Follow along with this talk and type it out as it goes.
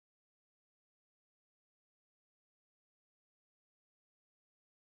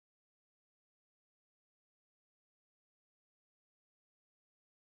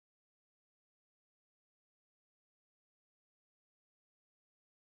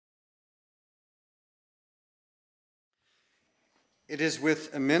It is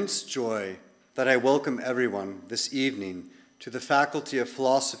with immense joy that I welcome everyone this evening to the Faculty of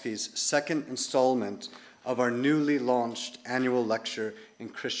Philosophy's second installment of our newly launched annual lecture in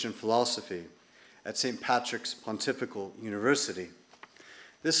Christian philosophy at St. Patrick's Pontifical University.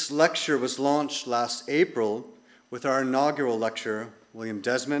 This lecture was launched last April with our inaugural lecturer, William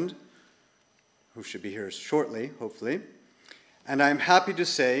Desmond, who should be here shortly, hopefully. And I'm happy to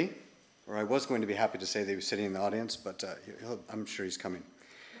say, or I was going to be happy to say that he was sitting in the audience, but I'm sure he's coming.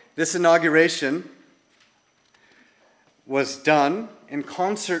 This inauguration was done in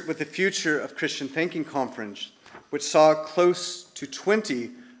concert with the Future of Christian Thinking Conference, which saw close to 20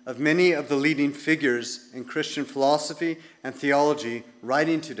 of many of the leading figures in Christian philosophy and theology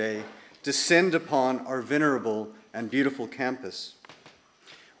writing today descend upon our venerable and beautiful campus.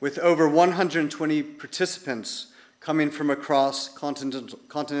 With over 120 participants coming from across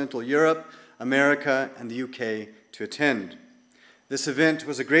continental Europe, America, and the UK to attend. This event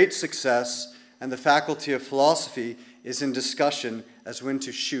was a great success, and the Faculty of Philosophy is in discussion as when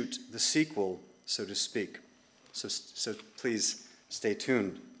to shoot the sequel, so to speak. So please stay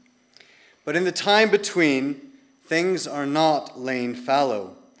tuned. But in the time between, things are not laying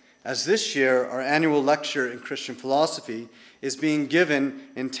fallow, as this year our annual lecture in Christian philosophy is being given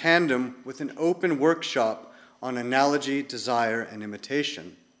in tandem with an open workshop on analogy, desire, and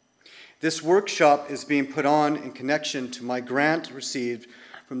imitation. This workshop is being put on in connection to my grant received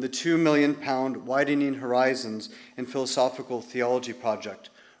from the £2 million Widening Horizons in Philosophical Theology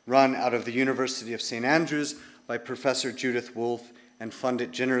project, run out of the University of St. Andrews by Professor Judith Wolfe and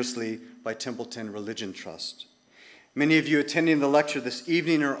funded generously by Templeton Religion Trust. Many of you attending the lecture this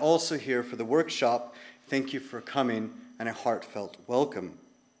evening are also here for the workshop. Thank you for coming and a heartfelt welcome.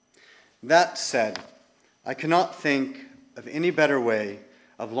 That said, I cannot think of any better way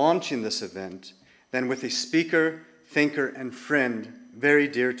of launching this event than with a speaker, thinker, and friend very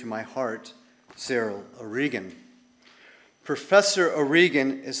dear to my heart, Cyril O'Regan. Professor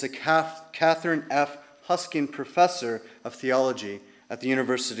O'Regan is the Catherine F. Husking Professor of Theology at the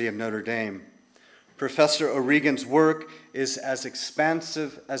University of Notre Dame. Professor O'Regan's work is as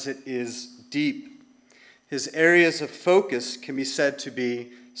expansive as it is deep. His areas of focus can be said to be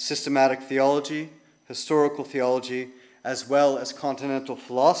systematic theology, historical theology, as well as continental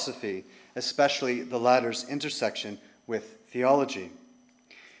philosophy, especially the latter's intersection with theology.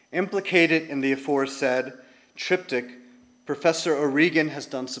 Implicated in the aforesaid triptych, Professor O'Regan has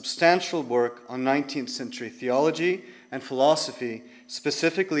done substantial work on 19th century theology and philosophy,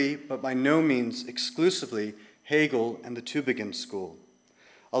 specifically, but by no means exclusively, Hegel and the Tübingen school,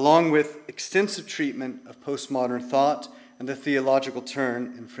 along with extensive treatment of postmodern thought and the theological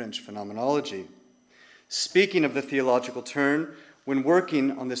turn in French phenomenology. Speaking of the theological turn, when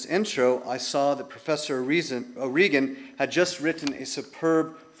working on this intro, I saw that Professor O'Regan had just written a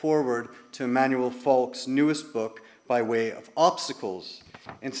superb foreword to Emmanuel Falk's newest book, By Way of Obstacles.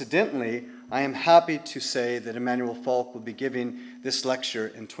 Incidentally, I am happy to say that Emmanuel Falk will be giving this lecture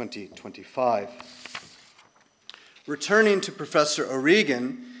in 2025. Returning to Professor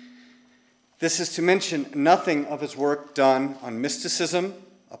O'Regan, this is to mention nothing of his work done on mysticism,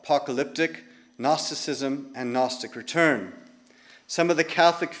 apocalyptic, Gnosticism, and Gnostic return. Some of the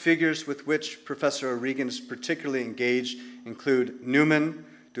Catholic figures with which Professor O'Regan is particularly engaged include Newman,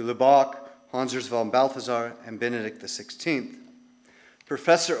 de Lubac, Hans Urs von Balthasar, and Benedict XVI.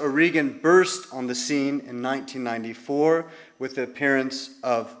 Professor O'Regan burst on the scene in 1994 with the appearance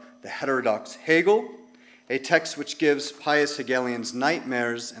of The Heterodox Hegel, a text which gives pious Hegelians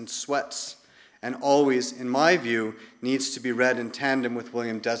nightmares and sweats, and always, in my view, needs to be read in tandem with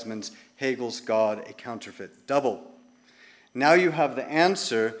William Desmond's Hegel's God, a Counterfeit Double. Now you have the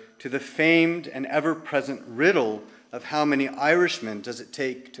answer to the famed and ever-present riddle of how many Irishmen does it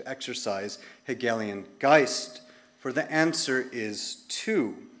take to exercise Hegelian Geist, for the answer is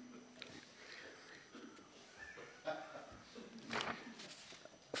 2.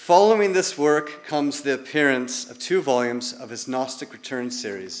 Following this work comes the appearance of 2 volumes of his Gnostic Return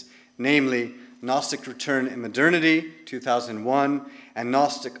series, namely Gnostic Return in Modernity, 2001, and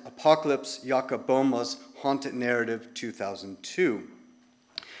Gnostic Apocalypse, Jakob Boehme's Haunted Narrative, 2002.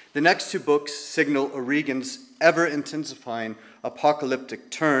 The next 2 books signal O'Regan's ever-intensifying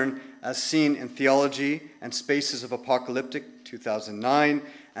apocalyptic turn as seen in Theology and Spaces of Apocalyptic, 2009,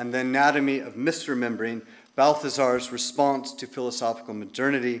 and The Anatomy of Misremembering, Balthasar's Response to Philosophical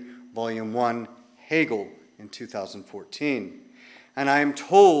Modernity, Volume 1, Hegel, in 2014. And I am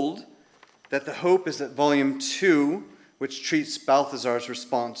told that the hope is that Volume 2, which treats Balthasar's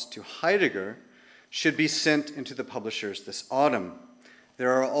response to Heidegger, should be sent into the publishers this autumn.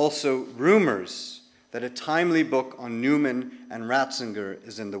 There are also rumors that a timely book on Newman and Ratzinger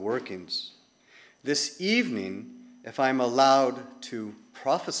is in the workings. This evening, if I'm allowed to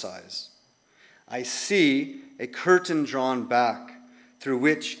prophesize, I see a curtain drawn back through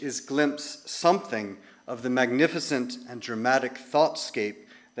which is glimpsed something of the magnificent and dramatic thoughtscape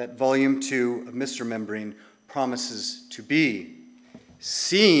that Volume 2 of Misremembering promises to be,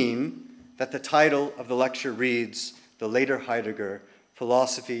 seeing that the title of the lecture reads, The Later Heidegger,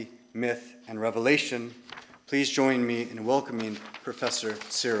 Philosophy, Myth, and Revelation. Please join me in welcoming Professor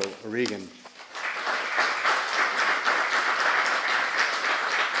Cyril O'Regan.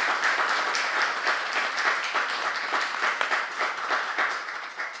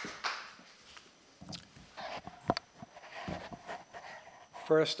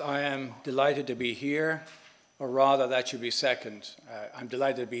 First, I am delighted to be here, or rather that should be second. I'm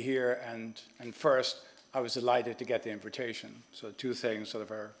delighted to be here, and first, I was delighted to get the invitation. So two things sort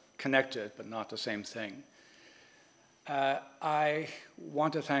of are connected, but not the same thing. I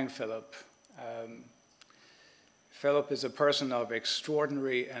want to thank Philip. Philip is a person of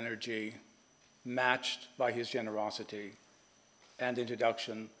extraordinary energy, matched by his generosity, and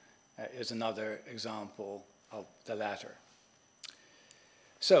introduction is another example of the latter.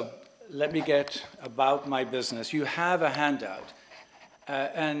 So let me get about my business. You have a handout,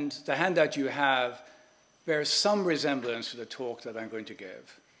 and the handout you have bears some resemblance to the talk that I'm going to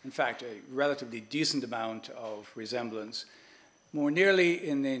give. In fact, a relatively decent amount of resemblance, more nearly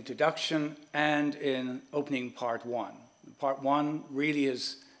in the introduction and in opening part one. Part one really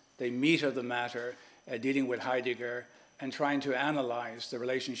is the meat of the matter, dealing with Heidegger and trying to analyze the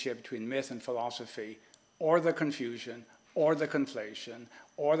relationship between myth and philosophy, or the confusion, or the conflation,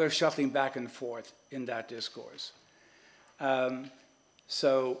 or the shuttling back and forth in that discourse.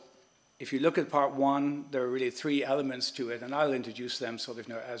 So if you look at part one, there are really three elements to it, and I'll introduce them sort of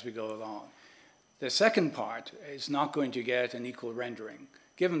as we go along. The second part is not going to get an equal rendering.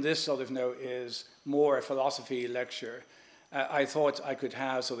 Given this sort of is more a philosophy lecture, I thought I could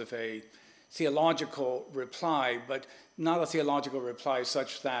have sort of a theological reply, but not a theological reply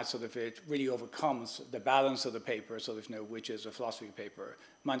such that sort of it really overcomes the balance of the paper, sort of which is a philosophy paper.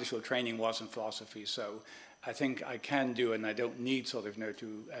 My initial training was in philosophy, so I think I can do it, and I don't need sort of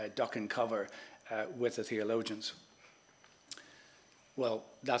to duck and cover with the theologians. Well,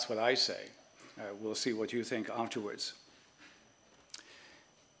 that's what I say. We'll see what you think afterwards.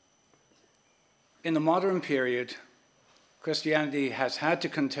 In the modern period, Christianity has had to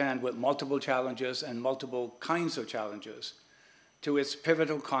contend with multiple challenges and multiple kinds of challenges to its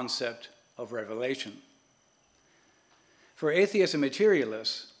pivotal concept of revelation. For atheists and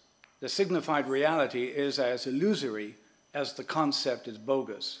materialists, the signified reality is as illusory as the concept is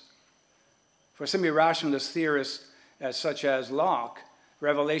bogus. For semi-rationalist theorists such as Locke,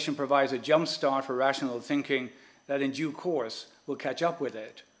 revelation provides a jump start for rational thinking that in due course will catch up with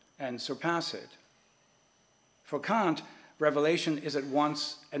it and surpass it. For Kant, revelation is at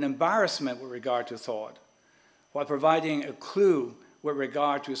once an embarrassment with regard to thought, while providing a clue with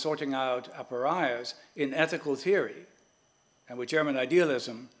regard to sorting out aporias in ethical theory. And with German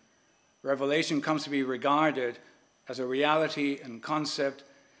idealism, revelation comes to be regarded as a reality and concept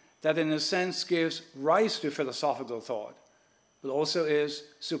that in a sense gives rise to philosophical thought, but also is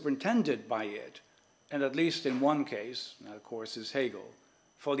superintended by it, and at least in one case, and that of course is Hegel,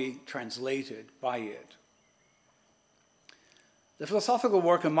 fully translated by it. The philosophical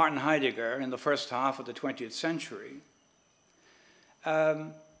work of Martin Heidegger in the first half of the 20th century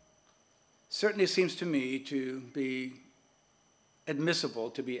certainly seems to me to be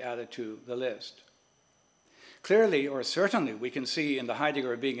admissible to be added to the list. Clearly, or certainly, we can see in the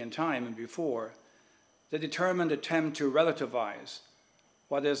Heidegger Being in Time and before, the determined attempt to relativize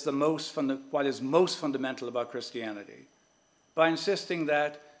what is most fundamental about Christianity by insisting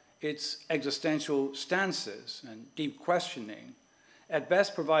that its existential stances and deep questioning at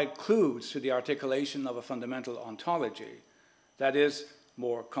best provide clues to the articulation of a fundamental ontology that is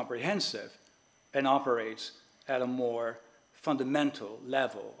more comprehensive and operates at a more fundamental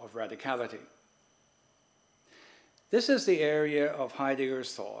level of radicality. This is the area of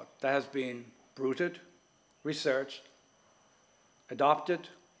Heidegger's thought that has been bruited, researched, adopted,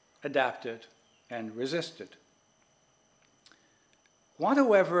 adapted, and resisted. What,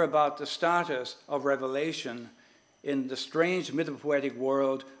 however, about the status of revelation in the strange mythopoetic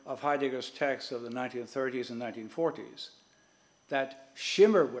world of Heidegger's texts of the 1930s and 1940s that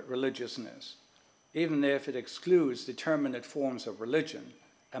shimmer with religiousness, even if it excludes determinate forms of religion,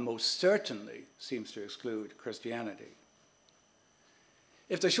 and most certainly seems to exclude Christianity?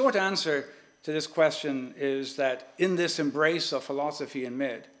 If the short answer to this question is that in this embrace of philosophy and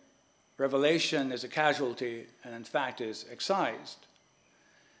myth, revelation is a casualty and in fact is excised.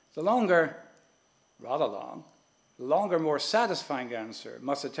 The longer, rather long, the longer, more satisfying answer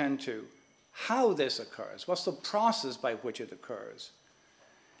must attend to how this occurs, what's the process by which it occurs,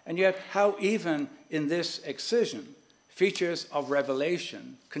 and yet how even in this excision, features of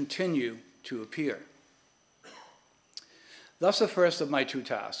revelation continue to appear. Thus the first of my two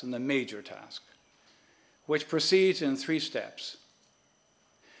tasks, and the major task, which proceeds in 3 steps.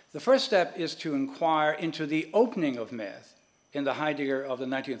 The first step is to inquire into the opening of myth in the Heidegger of the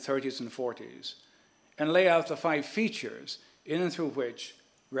 1930s and 40s, and lay out the 5 features in and through which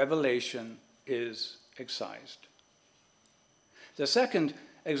revelation is excised. The second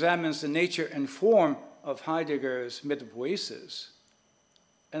examines the nature and form of Heidegger's metapoiesis,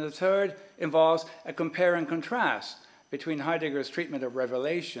 and the third involves a compare and contrast between Heidegger's treatment of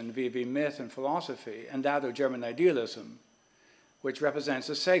revelation vis-a-vis myth and philosophy and that of German idealism, which represents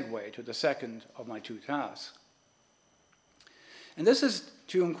a segue to the second of my 2 tasks. And this is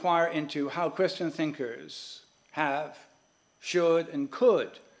to inquire into how Christian thinkers have, should, and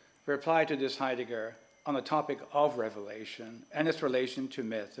could reply to this Heidegger on the topic of revelation and its relation to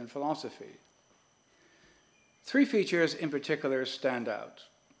myth and philosophy. 3 features in particular stand out,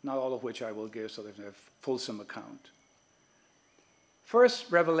 not all of which I will give so that they have a fulsome account.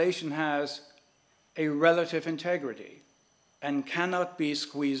 First, revelation has a relative integrity and cannot be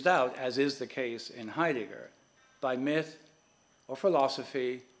squeezed out, as is the case in Heidegger, by myth or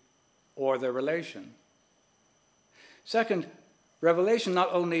philosophy or their relation. Second, revelation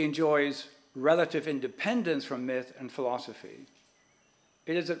not only enjoys relative independence from myth and philosophy,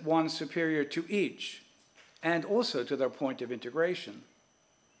 it is at once superior to each and also to their point of integration.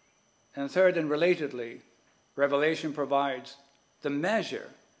 And third, and relatedly, revelation provides the measure,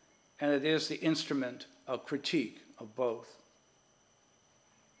 and it is the instrument of critique of both.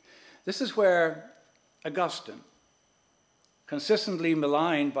 This is where Augustine, consistently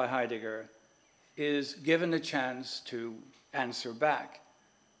maligned by Heidegger, is given a chance to answer back,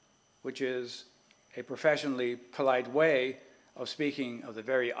 which is a professionally polite way of speaking of the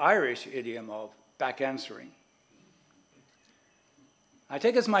very Irish idiom of back answering. I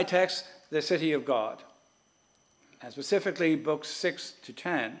take as my text the City of God, and specifically books 6 to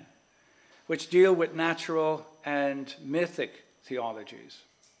 10, which deal with natural and mythic theologies,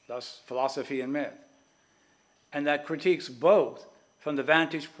 thus philosophy and myth, and that critiques both from the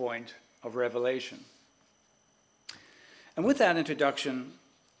vantage point of revelation. And with that introduction,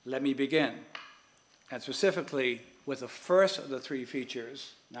 let me begin, and specifically with the first of the 3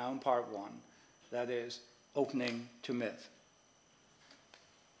 features, now in part 1, that is, opening to myth.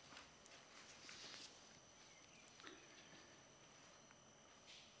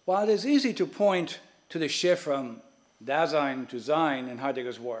 While it is easy to point to the shift from Dasein to Sein in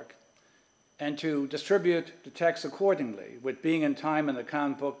Heidegger's work, and to distribute the text accordingly, with Being and Time and the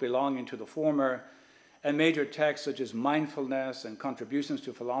Kant book belonging to the former, and major texts such as Mindfulness and Contributions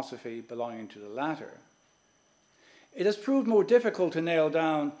to Philosophy belonging to the latter, it has proved more difficult to nail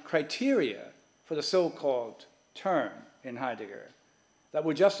down criteria for the so-called turn in Heidegger that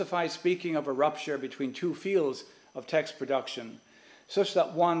would justify speaking of a rupture between 2 fields of text production, such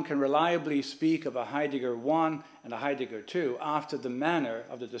that one can reliably speak of a Heidegger 1 and a Heidegger 2 after the manner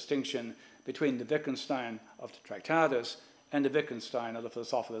of the distinction between the Wittgenstein of the Tractatus and the Wittgenstein of the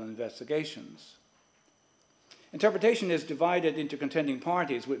Philosophical Investigations. Interpretation is divided into contending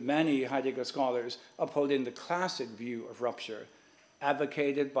parties, with many Heidegger scholars upholding the classic view of rupture,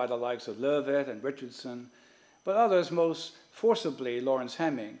 advocated by the likes of Löwit and Richardson, but others, most forcibly Lawrence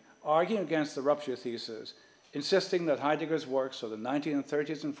Hemming, arguing against the rupture thesis, insisting that Heidegger's works of the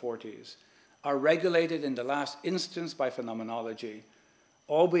 1930s and 40s are regulated in the last instance by phenomenology,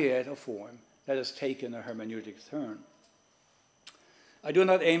 albeit a form that has taken a hermeneutic turn. I do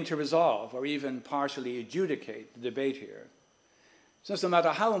not aim to resolve or even partially adjudicate the debate here, since no matter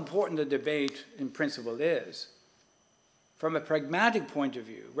how important the debate in principle is, from a pragmatic point of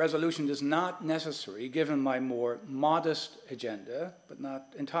view, resolution is not necessary given my more modest agenda, but not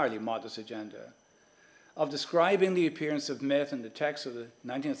entirely modest agenda, of describing the appearance of myth in the texts of the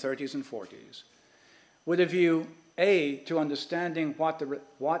 1930s and 40s, with a view, A, to understanding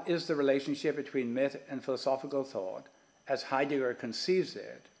what is the relationship between myth and philosophical thought, as Heidegger conceives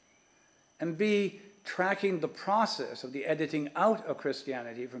it, and B, tracking the process of the editing out of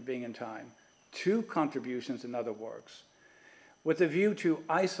Christianity from Being and Time to contributions in other works, with a view to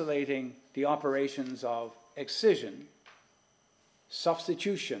isolating the operations of excision,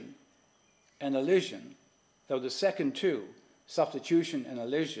 substitution, and elision, though the second 2, substitution and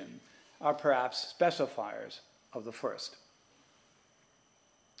elision, are perhaps specifiers of the first.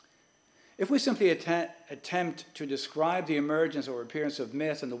 If we simply attempt to describe the emergence or appearance of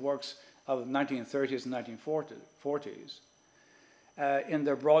myth in the works of the 1930s and 1940s in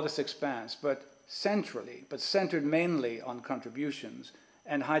their broadest expanse, but centered mainly on contributions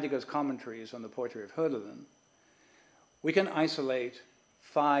and Heidegger's commentaries on the poetry of Hölderlin, we can isolate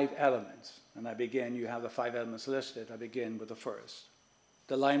 5 elements. And you have the 5 elements listed. I begin with the first,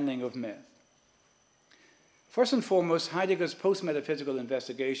 the limning of myth. First and foremost, Heidegger's post-metaphysical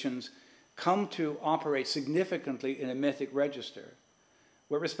investigations come to operate significantly in a mythic register,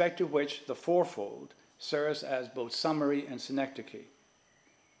 with respect to which the fourfold serves as both summary and synecdoche.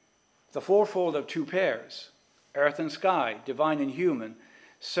 The fourfold of 2 pairs, earth and sky, divine and human,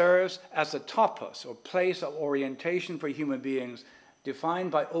 serves as a topos, or place of orientation for human beings,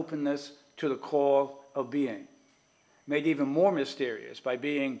 defined by openness to the call of being, made even more mysterious by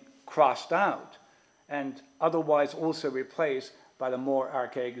being crossed out, and otherwise also replaced by the more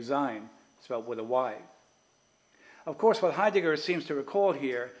archaic Sein, spelled with a Y. Of course, what Heidegger seems to recall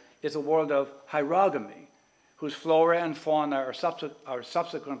here is a world of hierogamy, whose flora and fauna are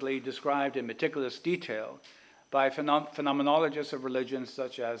subsequently described in meticulous detail by phenomenologists of religions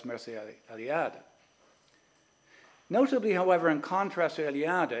such as Mircea Eliade. Notably, however, in contrast to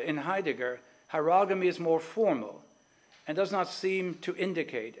Eliade, in Heidegger, hierogamy is more formal and does not seem to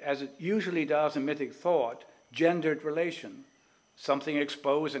indicate, as it usually does in mythic thought, gendered relation, something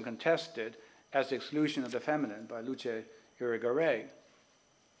exposed and contested as the exclusion of the feminine by Luce Irigaray.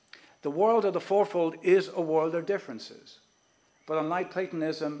 The world of the fourfold is a world of differences, but unlike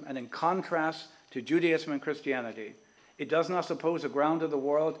Platonism and in contrast to Judaism and Christianity, it does not suppose a ground of the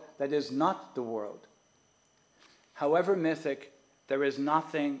world that is not the world. However mythic, there is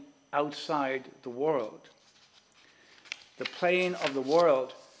nothing outside the world. The plane of the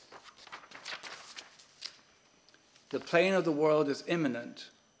world is immanent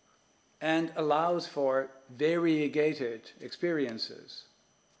and allows for variegated experiences,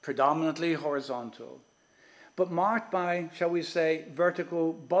 predominantly horizontal, but marked by, shall we say,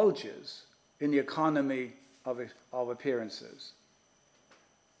 vertical bulges in the economy of appearances.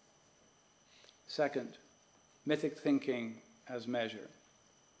 Second, mythic thinking as measure.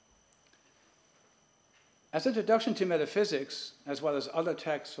 As introduction to metaphysics, as well as other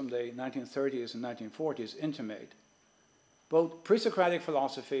texts from the 1930s and 1940s intimate, both pre-Socratic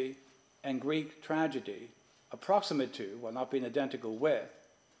philosophy and Greek tragedy approximate to, while not being identical with,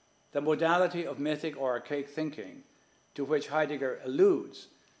 the modality of mythic or archaic thinking to which Heidegger alludes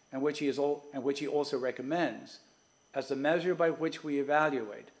and which he also recommends as the measure by which we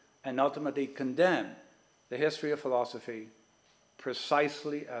evaluate and ultimately condemn the history of philosophy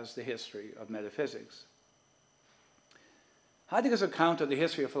precisely as the history of metaphysics. Heidegger's account of the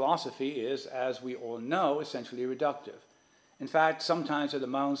history of philosophy is, as we all know, essentially reductive. In fact, sometimes it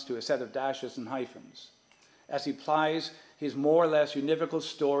amounts to a set of dashes and hyphens, as he plies his more or less univocal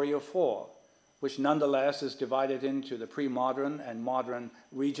story of fall, which nonetheless is divided into the pre-modern and modern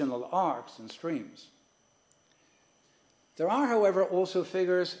regional arcs and streams. There are, however, also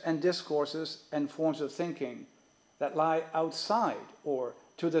figures and discourses and forms of thinking that lie outside or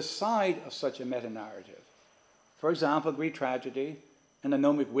to the side of such a meta-narrative. For example, Greek tragedy and the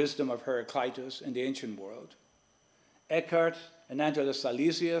gnomic wisdom of Heraclitus in the ancient world, Eckhart and Angelus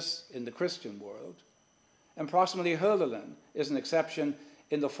Silesius in the Christian world, and approximately Hölderlin is an exception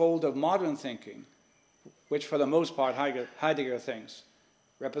in the fold of modern thinking, which for the most part Heidegger thinks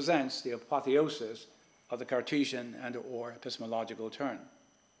represents the apotheosis of the Cartesian and or epistemological turn.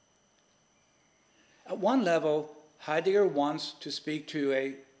 At one level, Heidegger wants to speak to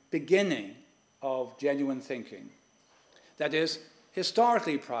a beginning of genuine thinking, that is,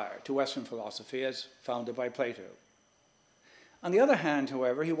 historically prior to Western philosophy as founded by Plato. On the other hand,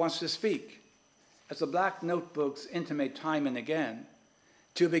 however, he wants to speak, as the Black Notebooks intimate time and again,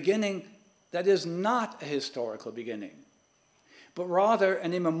 to a beginning that is not a historical beginning, but rather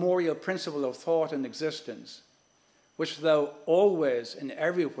an immemorial principle of thought and existence, which, though always and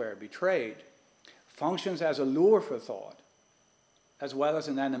everywhere betrayed, functions as a lure for thought, as well as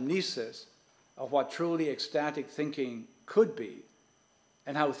an anamnesis of what truly ecstatic thinking could be,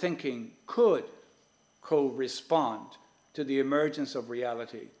 and how thinking could correspond to the emergence of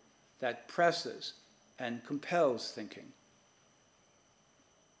reality that presses and compels thinking.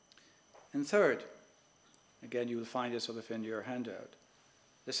 And third, again, you will find this sort of in your handout,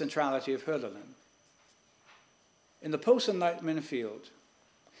 the centrality of Hölderlin. In the post-Enlightenment field,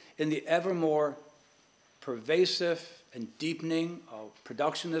 in the ever more pervasive and deepening of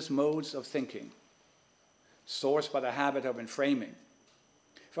productionist modes of thinking, sourced by the habit of enframing,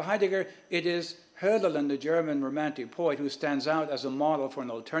 for Heidegger, it is Hölderlin, the German Romantic poet, who stands out as a model for an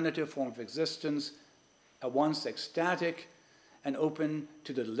alternative form of existence, at once ecstatic and open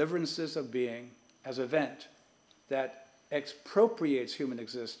to the deliverances of being as a vent that expropriates human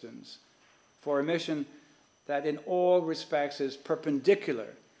existence for a mission that in all respects is perpendicular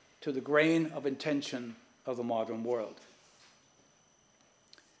to the grain of intention of the modern world.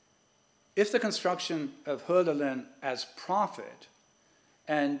 If the construction of Hölderlin as prophet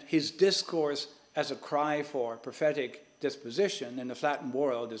and his discourse as a cry for prophetic disposition in the flattened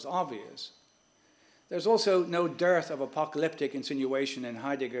world is obvious, there's also no dearth of apocalyptic insinuation in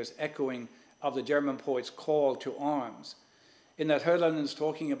Heidegger's echoing of the German poet's call to arms, in that Hölderlin is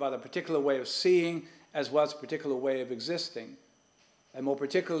talking about a particular way of seeing as well as a particular way of existing, and more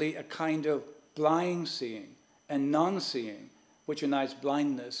particularly a kind of blind seeing and non-seeing which unites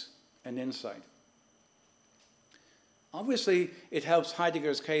blindness and insight. Obviously, it helps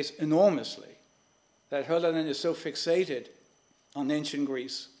Heidegger's case enormously that Hölderlin is so fixated on ancient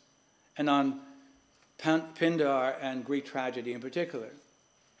Greece and on Pindar and Greek tragedy in particular.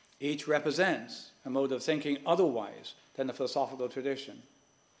 Each represents a mode of thinking otherwise than the philosophical tradition.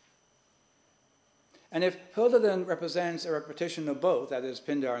 And if Hölderlin represents a repetition of both, that is,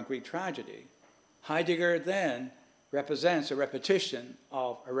 Pindar and Greek tragedy, Heidegger then represents a repetition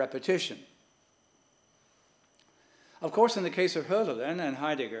of a repetition. Of course, in the case of Hölderlin and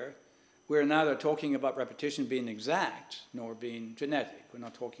Heidegger, we're neither talking about repetition being exact nor being genetic. We're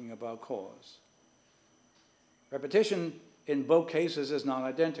not talking about cause. Repetition in both cases is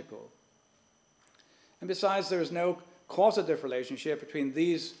non-identical. And besides, there is no causative relationship between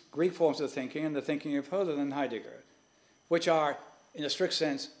these Greek forms of thinking and the thinking of Hölderlin and Heidegger, which are, in a strict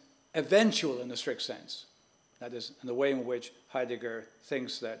sense, eventual in a strict sense. That is, in the way in which Heidegger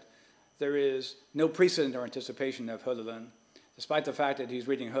thinks that there is no precedent or anticipation of Hölderlin, despite the fact that he's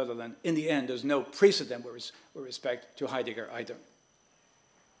reading Hölderlin. In the end, there's no precedent with respect to Heidegger either.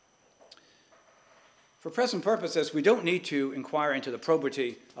 For present purposes, we don't need to inquire into the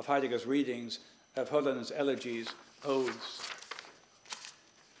probity of Heidegger's readings of Hölderlin's elegies, odes,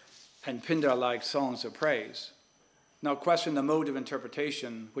 and Pindar-like songs of praise. Now question the mode of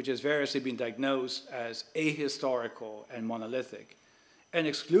interpretation, which has variously been diagnosed as ahistorical and monolithic, and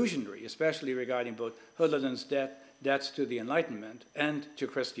exclusionary, especially regarding both Hölderlin's debts to the Enlightenment and to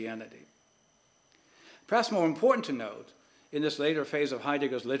Christianity. Perhaps more important to note in this later phase of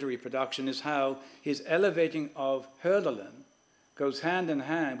Heidegger's literary production is how his elevating of Hölderlin goes hand in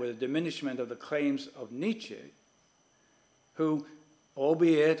hand with a diminishment of the claims of Nietzsche, who,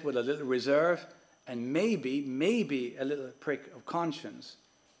 albeit with a little reserve and maybe a little prick of conscience,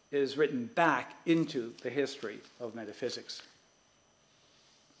 is written back into the history of metaphysics.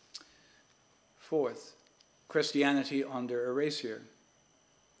 Fourth, Christianity under erasure.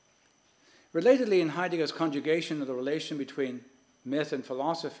 Relatedly, in Heidegger's conjugation of the relation between myth and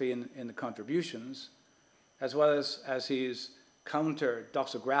philosophy in the contributions, as well as his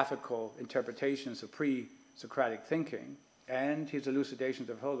counter-doxographical interpretations of pre-Socratic thinking and his elucidations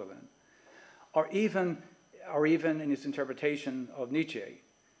of Hölderlin, or even in his interpretation of Nietzsche,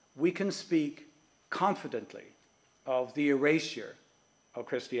 we can speak confidently of the erasure of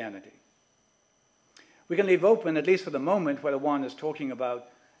Christianity. We can leave open, at least for the moment, whether one is talking about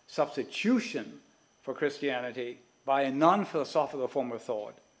substitution for Christianity by a non-philosophical form of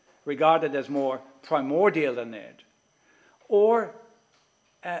thought, regarded as more primordial than it, or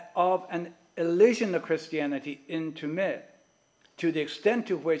of an elision of Christianity into myth, to the extent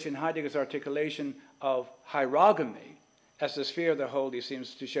to which, in Heidegger's articulation of hierogamy, as the sphere of the whole, he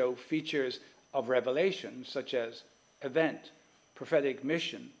seems to show features of revelation, such as event, prophetic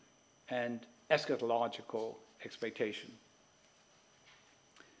mission, and eschatological expectation.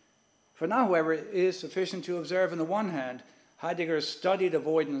 For now, however, it is sufficient to observe, on the one hand, Heidegger's studied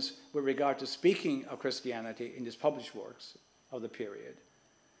avoidance with regard to speaking of Christianity in his published works of the period,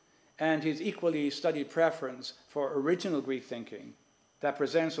 and his equally studied preference for original Greek thinking that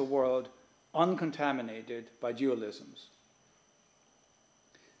presents a world uncontaminated by dualisms.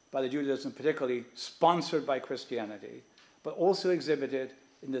 By the dualism particularly sponsored by Christianity, but also exhibited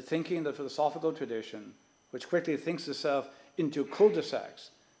in the thinking of the philosophical tradition, which quickly thinks itself into cul-de-sacs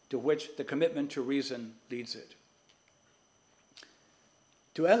to which the commitment to reason leads it.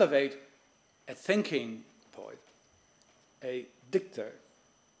 To elevate a thinking poet, a dictor,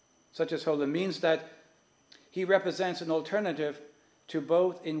 such as Hölderlin, means that he represents an alternative to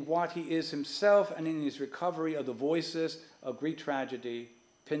both in what he is himself and in his recovery of the voices of Greek tragedy,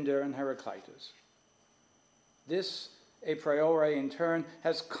 Pindar and Heraclitus. This, a priori, in turn,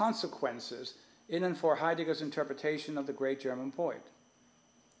 has consequences in and for Heidegger's interpretation of the great German poet.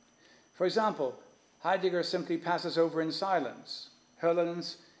 For example, Heidegger simply passes over in silence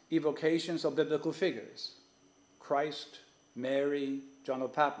Hölderlin's evocations of biblical figures: Christ, Mary, John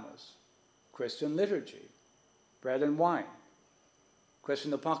of Patmos, Christian liturgy, bread and wine,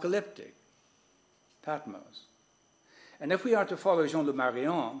 Christian apocalyptic, Patmos. And if we are to follow Jean Le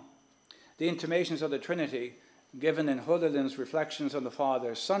Marion, the intimations of the Trinity given in Hölderlin's reflections on the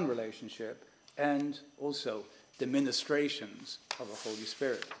Father-Son relationship, and also the ministrations of the Holy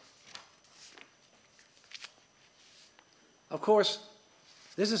Spirit. Of course,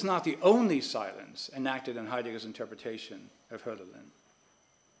 this is not the only silence enacted in Heidegger's interpretation of Hölderlin.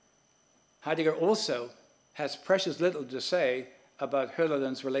 Heidegger also has precious little to say about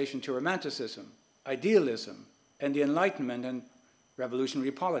Hölderlin's relation to Romanticism, idealism, and the Enlightenment and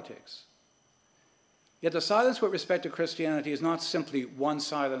revolutionary politics. Yet the silence with respect to Christianity is not simply one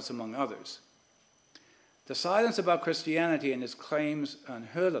silence among others. The silence about Christianity and its claims on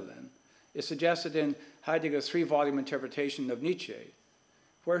Hölderlin is suggested in Heidegger's three-volume interpretation of Nietzsche,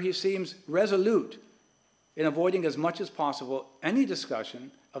 where he seems resolute in avoiding as much as possible any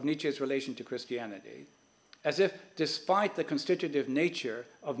discussion of Nietzsche's relation to Christianity, as if, despite the constitutive nature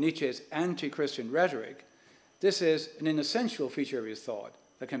of Nietzsche's anti-Christian rhetoric, this is an inessential feature of his thought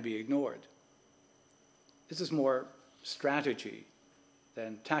that can be ignored. This is more strategy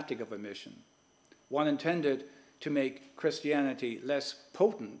than tactic of omission, one intended to make Christianity less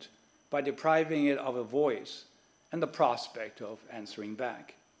potent by depriving it of a voice and the prospect of answering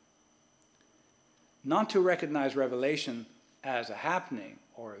back. Not to recognize revelation as a happening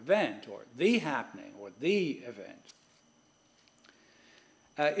or event, or the happening or the event,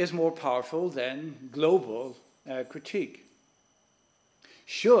 is more powerful than global critique.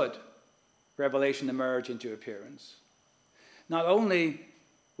 Should revelation emerge into appearance, not only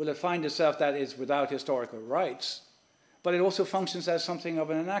will it find itself that it's without historical rights, but it also functions as something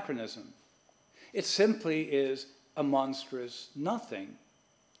of an anachronism. It simply is a monstrous nothing,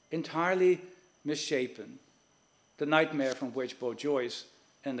 entirely misshapen, the nightmare from which both Joyce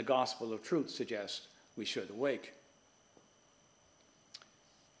and the Gospel of Truth suggest we should awake.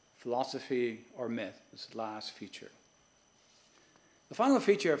 Philosophy or myth is the last feature. The final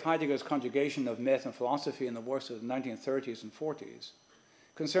feature of Heidegger's conjugation of myth and philosophy in the works of the 1930s and 40s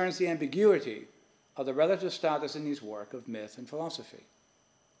concerns the ambiguity of the relative status in his work of myth and philosophy.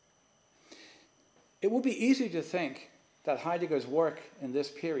 It would be easy to think that Heidegger's work in this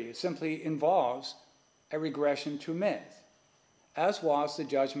period simply involves a regression to myth, as was the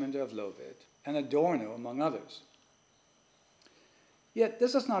judgment of Lovett and Adorno, among others. Yet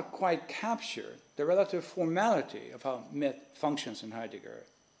this does not quite capture the relative formality of how myth functions in Heidegger.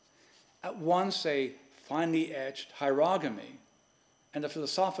 At once a finely etched hierogamy and a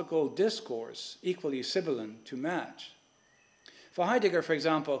philosophical discourse equally sibilant to match. For Heidegger, for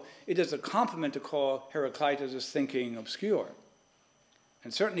example, it is a compliment to call Heraclitus' thinking obscure.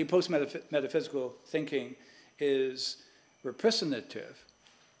 And certainly post-metaphysical thinking is representative,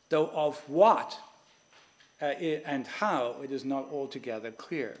 though of what and how it is not altogether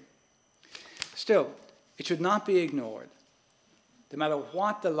clear. Still, it should not be ignored, no matter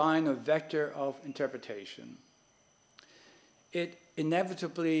what the line of vector of interpretation, it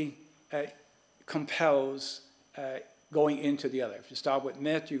inevitably compels going into the other. If you start with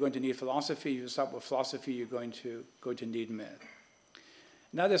myth, you're going to need philosophy. If you start with philosophy, you're going to need myth.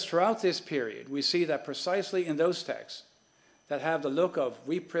 Now, throughout this period, we see that precisely in those texts that have the look of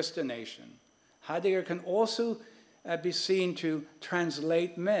repristination, Heidegger can also be seen to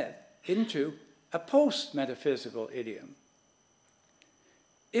translate myth into a post-metaphysical idiom.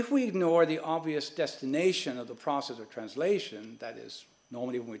 If we ignore the obvious destination of the process of translation, that is,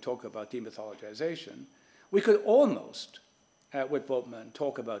 normally when we talk about demythologization, we could almost, with Bultmann,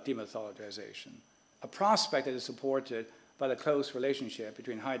 talk about demythologization, a prospect that is supported by the close relationship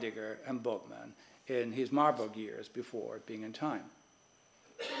between Heidegger and Bultmann in his Marburg years before being in time.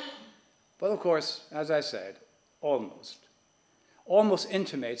 But of course, as I said, almost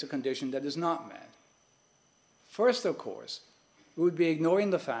intimates a condition that is not met. First, of course, we would be ignoring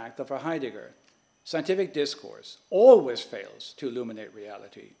the fact that for Heidegger, scientific discourse always fails to illuminate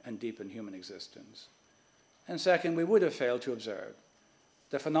reality and deepen human existence. And second, we would have failed to observe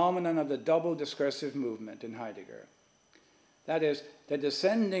the phenomenon of the double discursive movement in Heidegger. That is, the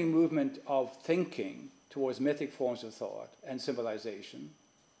descending movement of thinking towards mythic forms of thought and symbolization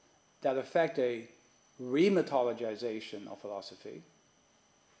that affect a remythologization of philosophy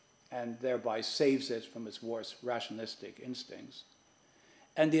and thereby saves it from its worst rationalistic instincts,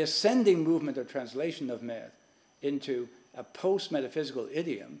 and the ascending movement of translation of myth into a post-metaphysical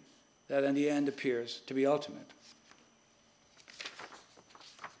idiom that in the end appears to be ultimate.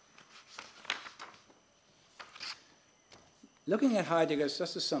 Looking at Heidegger's,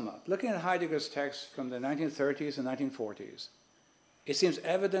 just to sum up, looking at Heidegger's texts from the 1930s and 1940s, it seems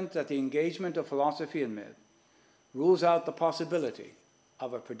evident that the engagement of philosophy and myth rules out the possibility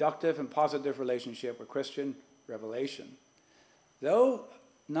of a productive and positive relationship with Christian revelation, though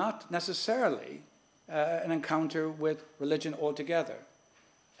not necessarily an encounter with religion altogether,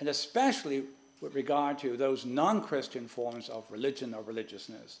 and especially with regard to those non-Christian forms of religion or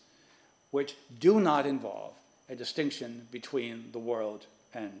religiousness, which do not involve a distinction between the world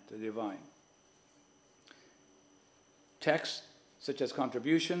and the divine. Texts such as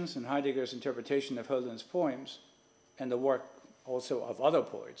contributions in Heidegger's interpretation of Hölderlin's poems, and the work also of other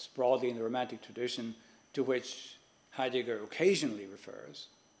poets, broadly in the Romantic tradition to which Heidegger occasionally refers,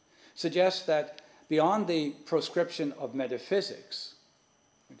 suggest that beyond the proscription of metaphysics,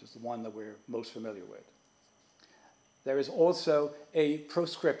 which is the one that we're most familiar with, there is also a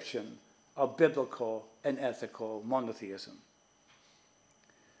proscription of biblical and ethical monotheism.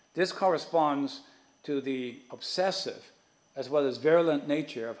 This corresponds to the obsessive as well as virulent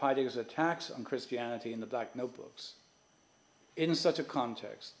nature of Heidegger's attacks on Christianity in the Black Notebooks. In such a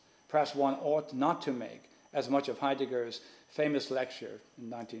context, perhaps one ought not to make as much of Heidegger's famous lecture in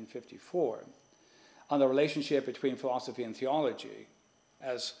 1954 on the relationship between philosophy and theology,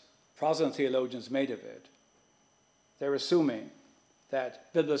 as Protestant theologians made of it. They're assuming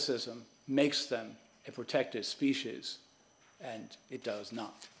that biblicism makes them a protected species, and it does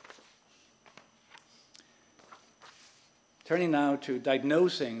not. Turning now to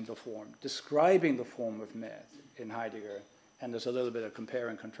diagnosing the form, describing the form of myth in Heidegger, and there's a little bit of compare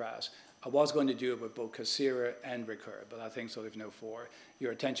and contrast. I was going to do it with both Cyril and Recur, but I think sort of, for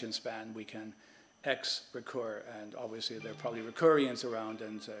your attention span, we can Recur, and obviously there are probably Recurians around,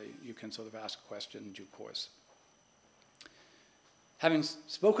 and you can sort of ask a question in due course. Having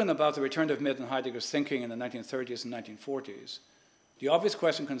spoken about the return of myth in Heidegger's thinking in the 1930s and 1940s, the obvious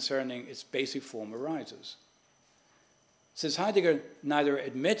question concerning its basic form arises. Since Heidegger neither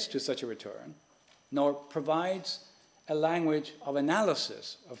admits to such a return, nor provides a language of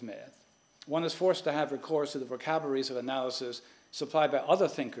analysis of myth, one is forced to have recourse to the vocabularies of analysis supplied by other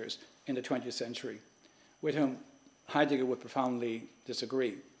thinkers in the 20th century, with whom Heidegger would profoundly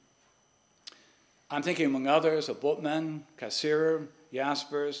disagree. I'm thinking, among others, of Bultmann, Cyril,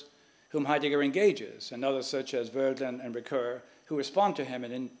 Jaspers, whom Heidegger engages, and others such as Vödlin and Recur, who respond to him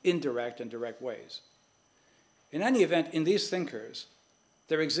in indirect and direct ways. In any event, in these thinkers,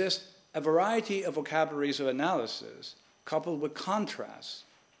 there exists a variety of vocabularies of analysis coupled with contrasts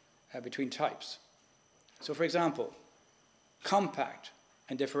between types. So, for example, compact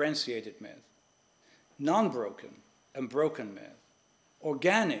and differentiated myth, non-broken and broken myth,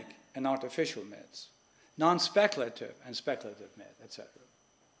 organic and artificial myths, non-speculative and speculative myth, etc.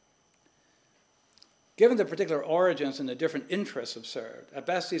 Given the particular origins and the different interests observed, at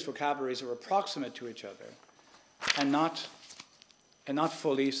best these vocabularies are approximate to each other and not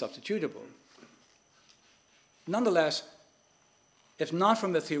fully substitutable. Nonetheless, if not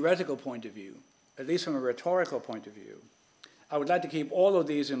from a theoretical point of view, at least from a rhetorical point of view, I would like to keep all of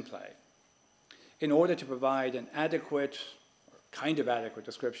these in play in order to provide an adequate, or kind of adequate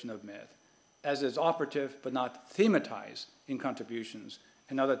description of myth, as is operative but not thematized in contributions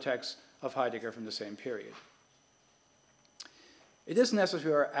and other texts of Heidegger from the same period. It is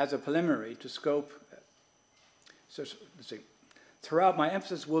necessary as a preliminary to scope, throughout my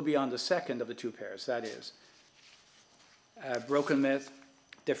emphasis will be on the second of the two pairs, that is, broken myth,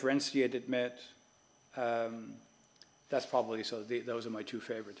 differentiated myth. That's probably, those are my two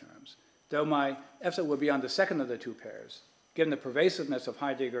favorite terms. Though my emphasis will be on the second of the two pairs, given the pervasiveness of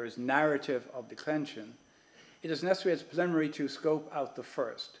Heidegger's narrative of declension, it is necessary as preliminary to scope out the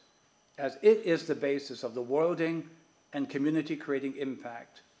first, as it is the basis of the worlding and community-creating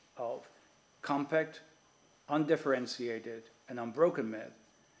impact of compact, undifferentiated, and unbroken myth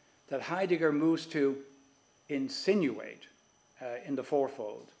that Heidegger moves to insinuate in the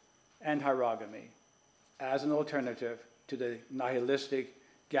fourfold and hierogamy as an alternative to the nihilistic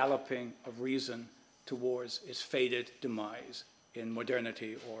galloping of reason towards its fated demise in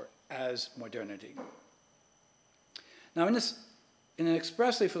modernity or as modernity. Now, in an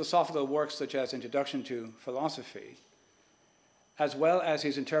expressly philosophical work such as Introduction to Philosophy, as well as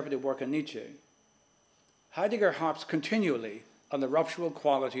his interpretive work on Nietzsche, Heidegger harps continually on the ruptural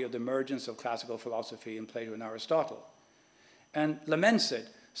quality of the emergence of classical philosophy in Plato and Aristotle, and laments it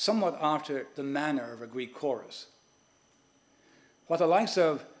somewhat after the manner of a Greek chorus. What the likes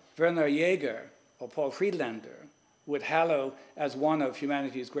of Werner Jaeger or Paul Friedlander would hallow as one of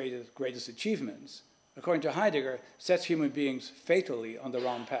humanity's greatest achievements, according to Heidegger, sets human beings fatally on the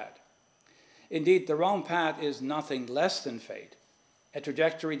wrong path. Indeed, the wrong path is nothing less than fate, a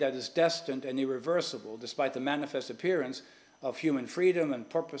trajectory that is destined and irreversible despite the manifest appearance of human freedom and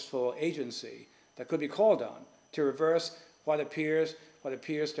purposeful agency that could be called on to reverse what appears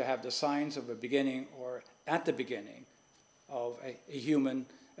to have the signs of a beginning or at the beginning of a human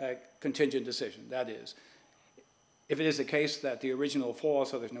contingent decision. That is, if it is the case that the original fall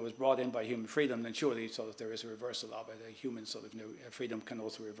was brought in by human freedom, then surely there is a reversal of it. A human freedom can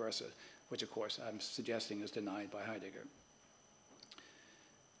also reverse it, which of course I'm suggesting is denied by Heidegger.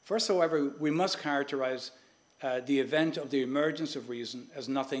 First, however, we must characterize the event of the emergence of reason as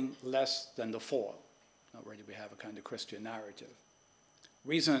nothing less than the fall. Not really, we have a kind of Christian narrative.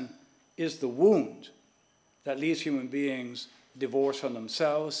 Reason is the wound that leaves human beings divorced from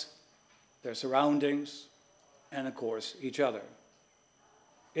themselves, their surroundings, and of course, each other.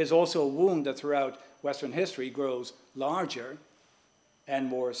 It is also a wound that throughout Western history grows larger and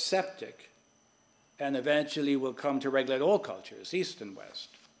more septic, and eventually will come to regulate all cultures, East and West,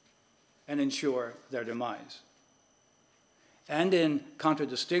 and ensure their demise. And in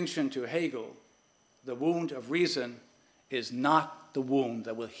contradistinction to Hegel, the wound of reason is not the wound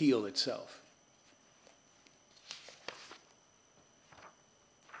that will heal itself.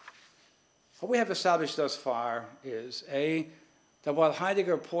 What we have established thus far is, A, that while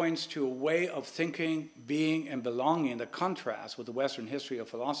Heidegger points to a way of thinking, being, and belonging that contrasts with the Western history of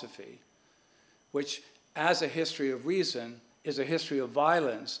philosophy, which, as a history of reason, is a history of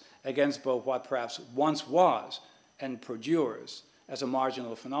violence against both what perhaps once was and perdures as a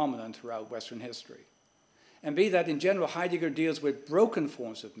marginal phenomenon throughout Western history. And B, that in general, Heidegger deals with broken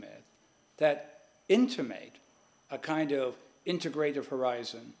forms of myth that intimate a kind of integrative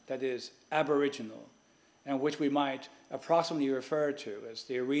horizon that is aboriginal, and which we might approximately refer to as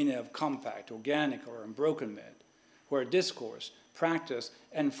the arena of compact, organic, or unbroken myth, where discourse, practice,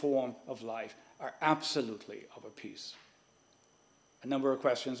 and form of life are absolutely of a piece. A number of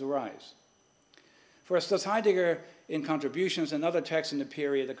questions arise. First, does Heidegger, in contributions and other texts in the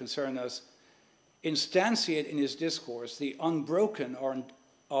period that concern us, instantiate in his discourse the unbroken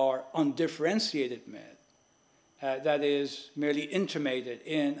or undifferentiated myth that is merely intimated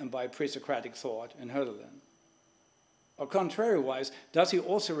in and by pre-Socratic thought in Hölderlin? Or contrariwise, does he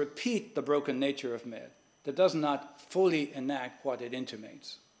also repeat the broken nature of myth that does not fully enact what it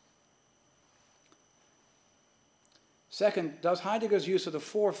intimates? Second, does Heidegger's use of the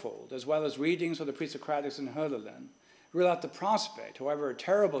fourfold, as well as readings of the pre-Socratics in Hölderlin, rule out the prospect, however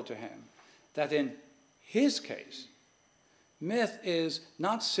terrible to him, that in his case, myth is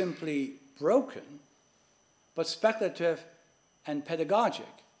not simply broken, but speculative and pedagogic,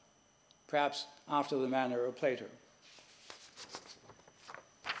 perhaps after the manner of Plato?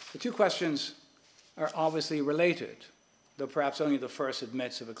 The two questions are obviously related, though perhaps only the first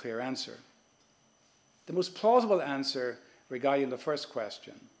admits of a clear answer. The most plausible answer regarding the first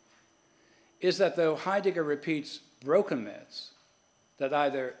question is that though Heidegger repeats broken myths that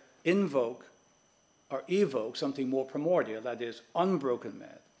either invoke or evoke something more primordial, that is, unbroken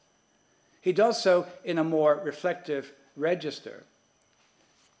myth, he does so in a more reflective register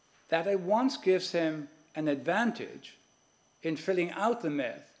that at once gives him an advantage in filling out the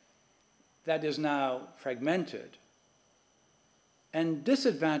myth that is now fragmented, and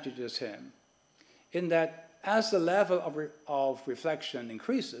disadvantages him in that as the level of reflection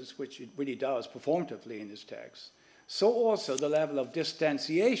increases, which it really does performatively in his text, so also the level of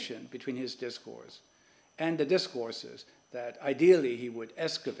distanciation between his discourse and the discourses that ideally he would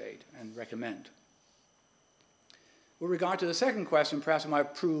excavate and recommend. With regard to the second question, perhaps it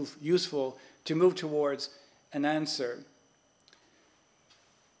might prove useful to move towards an answer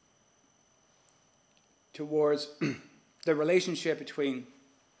towards the relationship between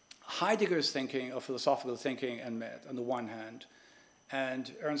Heidegger's thinking of philosophical thinking and myth on the one hand,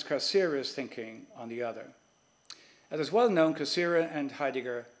 and Ernst Cassirer's thinking on the other. As is well known, Cassirer and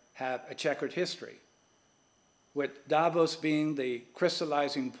Heidegger have a checkered history, with Davos being the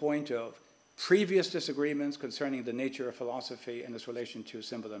crystallizing point of previous disagreements concerning the nature of philosophy and its relation to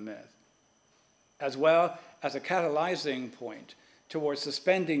symbol and myth, as well as a catalyzing point towards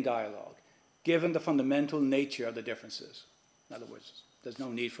suspending dialogue, given the fundamental nature of the differences. In other words, there's no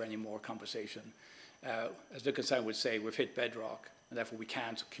need for any more conversation. As Wittgenstein would say, we've hit bedrock, and therefore we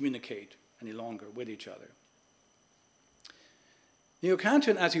can't communicate any longer with each other.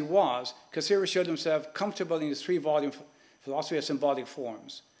 Neo-Kantian as he was, Cassirer showed himself comfortable in his three-volume philosophy of symbolic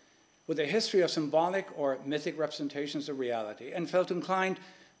forms, with a history of symbolic or mythic representations of reality, and felt inclined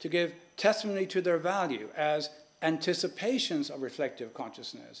to give testimony to their value as anticipations of reflective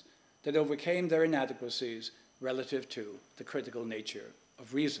consciousness that overcame their inadequacies relative to the critical nature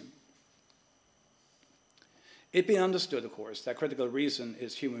of reason. It being understood, of course, that critical reason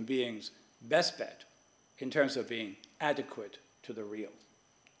is human beings' best bet in terms of being adequate to the real.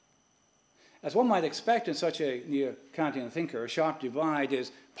 As one might expect in such a neo-Kantian thinker, a sharp divide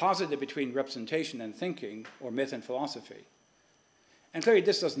is posited between representation and thinking, or myth and philosophy. And clearly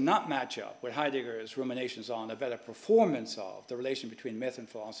this does not match up with Heidegger's ruminations on a better performance of the relation between myth and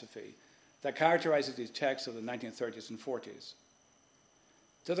philosophy that characterizes these texts of the 1930s and 40s.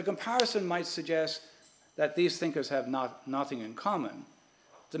 So the comparison might suggest that these thinkers have nothing in common.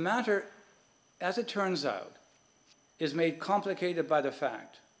 The matter, as it turns out, is made complicated by the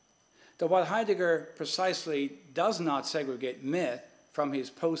fact that while Heidegger precisely does not segregate myth from his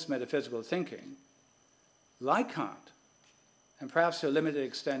post-metaphysical thinking, like Kant, and perhaps to a limited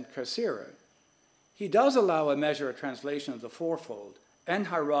extent Cyril, he does allow a measure of translation of the fourfold and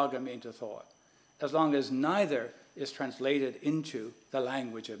hierogamy into thought, as long as neither is translated into the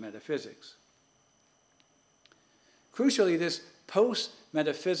language of metaphysics. Crucially, this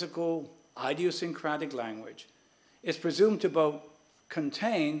post-metaphysical idiosyncratic language is presumed to both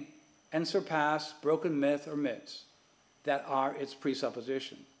contain and surpass broken myth or myths that are its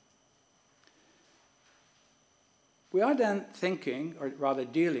presupposition. We are then thinking, or rather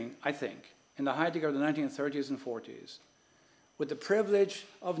dealing, I think, in the Heidegger of the 1930s and 40s, with the privilege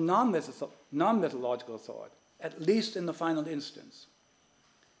of non-mythological thought, at least in the final instance.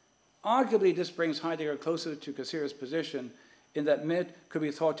 Arguably, this brings Heidegger closer to Cyril's position in that myth could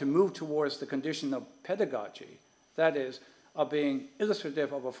be thought to move towards the condition of pedagogy, that is, of being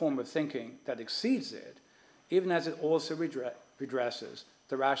illustrative of a form of thinking that exceeds it, even as it also redresses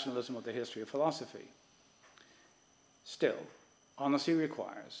the rationalism of the history of philosophy. Still, honesty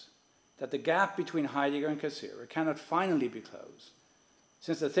requires that the gap between Heidegger and Cyril cannot finally be closed,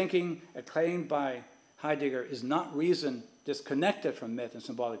 since the thinking acclaimed by Heidegger is not reason disconnected from myth and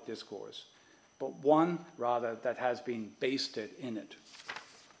symbolic discourse, but one, rather, that has been basted in it.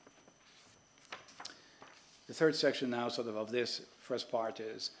 The third section now of this first part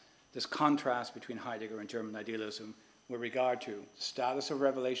is this contrast between Heidegger and German idealism with regard to the status of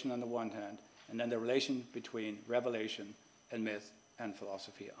revelation on the one hand, and then the relation between revelation and myth and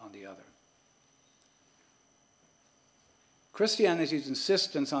philosophy on the other. Christianity's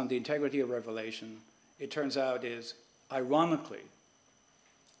insistence on the integrity of revelation, it turns out, is ironically,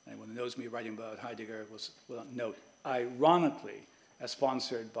 anyone who knows me writing about Heidegger will note, ironically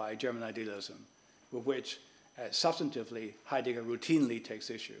sponsored by German idealism, with which substantively Heidegger routinely takes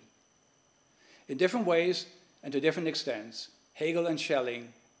issue. In different ways and to different extents, Hegel and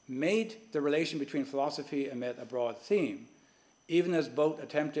Schelling made the relation between philosophy and myth a broad theme, even as both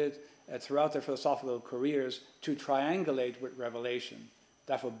attempted throughout their philosophical careers to triangulate with revelation,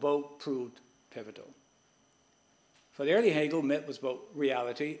 that for both proved pivotal. For the early Hegel, myth was both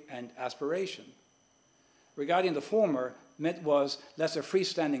reality and aspiration. Regarding the former, myth was less a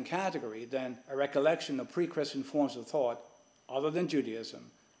freestanding category than a recollection of pre-Christian forms of thought, other than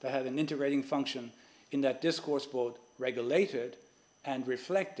Judaism, that had an integrating function in that discourse both regulated and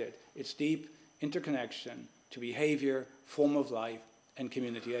reflected its deep interconnection to behavior, form of life, and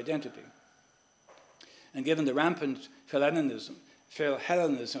community identity. And given the rampant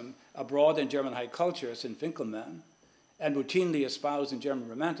Philhellenism abroad in German high culture since Winckelmann, and routinely espoused in German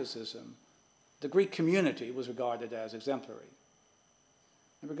Romanticism, the Greek community was regarded as exemplary.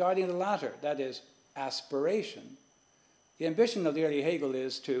 And regarding the latter, that is, aspiration, the ambition of the early Hegel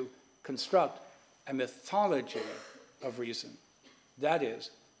is to construct a mythology of reason, that is,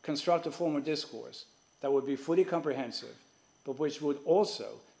 construct a form of discourse that would be fully comprehensive, but which would also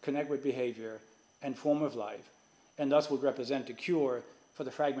connect with behavior and form of life, and thus would represent a cure for the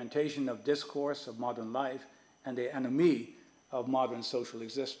fragmentation of discourse of modern life and the anomie of modern social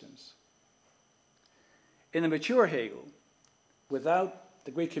existence. In the mature Hegel, without the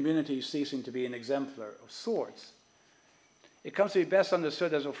Greek community ceasing to be an exemplar of sorts, it comes to be best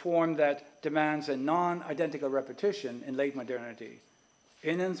understood as a form that demands a non-identical repetition in late modernity,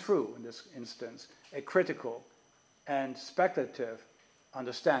 in and through, in this instance, a critical and speculative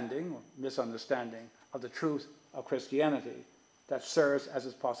understanding or misunderstanding of the truth of Christianity that serves as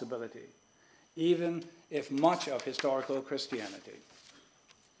its possibility, even if much of historical Christianity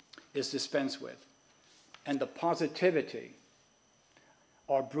is dispensed with, and the positivity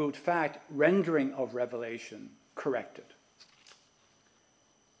or brute fact rendering of revelation corrected.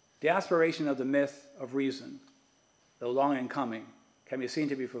 The aspiration of the myth of reason, though long in coming, can be seen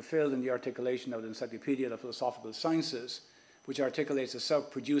to be fulfilled in the articulation of the Encyclopedia of the Philosophical Sciences, which articulates a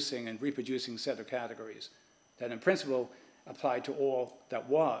self-producing and reproducing set of categories that in principle apply to all that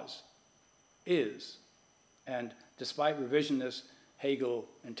was, is, and despite revisionist Hegel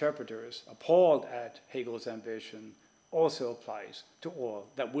interpreters, appalled at Hegel's ambition, also applies to all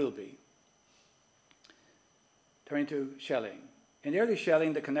that will be. Turning to Schelling. In early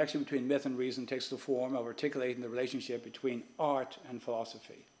Schelling, the connection between myth and reason takes the form of articulating the relationship between art and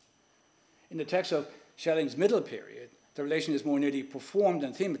philosophy. In the text of Schelling's middle period, the relation is more nearly performed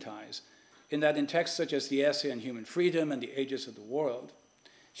than thematized, in that in texts such as the essay on human freedom and the ages of the world,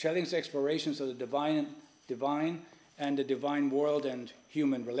 Schelling's explorations of the divine and the divine world and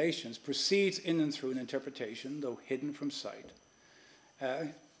human relations proceeds in and through an interpretation, though hidden from sight,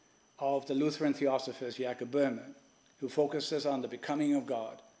 of the Lutheran theosophist Jacob Boehme, who focuses on the becoming of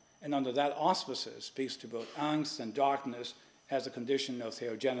God, and under that auspices speaks to both angst and darkness as a condition of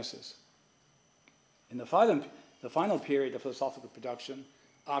theogenesis. In the final period of philosophical production,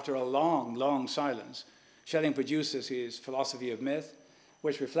 after a long, long silence, Schelling produces his philosophy of myth,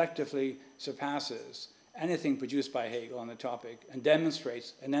 which reflectively surpasses anything produced by Hegel on the topic and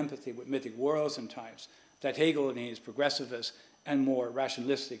demonstrates an empathy with mythic worlds and types that Hegel in his progressivist and more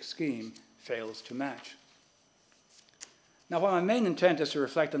rationalistic scheme fails to match. Now, while my main intent is to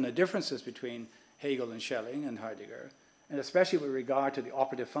reflect on the differences between Hegel and Schelling and Heidegger, and especially with regard to the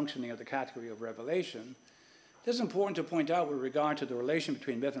operative functioning of the category of revelation, it is important to point out with regard to the relation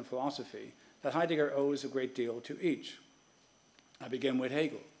between myth and philosophy that Heidegger owes a great deal to each. I begin with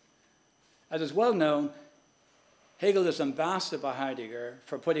Hegel. As is well known, Hegel is ambassador by Heidegger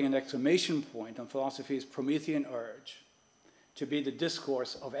for putting an exclamation point on philosophy's Promethean urge to be the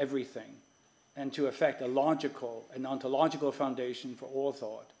discourse of everything and to effect a logical and ontological foundation for all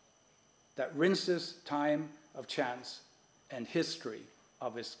thought that rinses time of chance and history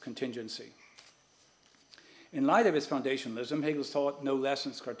of its contingency. In light of its foundationalism, Hegel's thought, no less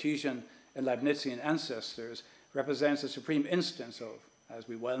than its Cartesian and Leibnizian ancestors, represents a supreme instance of, as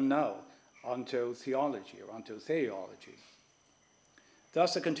we well know, ontotheology or ontotheology.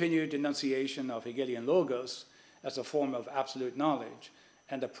 Thus, a continued denunciation of Hegelian logos as a form of absolute knowledge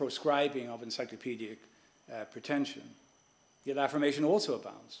and a proscribing of encyclopedic pretension. Yet affirmation also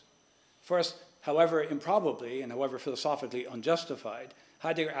abounds. First, however improbably and however philosophically unjustified,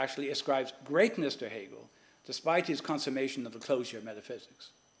 Heidegger actually ascribes greatness to Hegel, despite his consummation of the closure of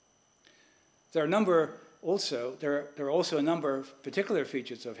metaphysics. There are also a number of particular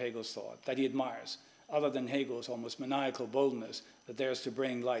features of Hegel's thought that he admires, other than Hegel's almost maniacal boldness that dares to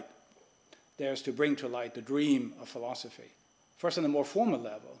bring to light the dream of philosophy. First, on a more formal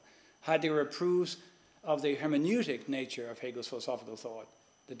level, Heidegger approves of the hermeneutic nature of Hegel's philosophical thought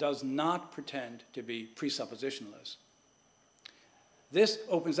that does not pretend to be presuppositionalist. This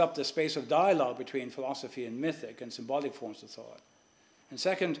opens up the space of dialogue between philosophy and mythic and symbolic forms of thought. And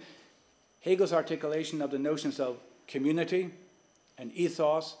second, Hegel's articulation of the notions of community and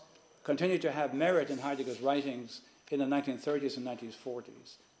ethos continue to have merit in Heidegger's writings in the 1930s and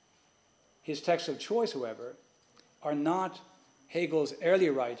 1940s. His texts of choice, however, are not Hegel's early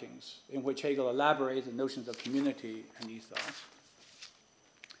writings in which Hegel elaborates the notions of community and ethos,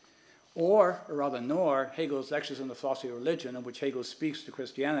 nor Hegel's lectures on the philosophy of religion in which Hegel speaks to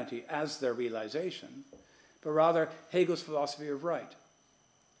Christianity as their realization, but rather Hegel's philosophy of right.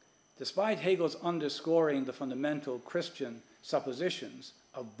 Despite Hegel's underscoring the fundamental Christian suppositions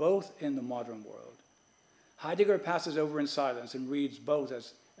of both in the modern world, Heidegger passes over in silence and reads both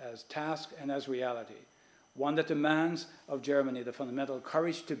as task and as reality, one that demands of Germany the fundamental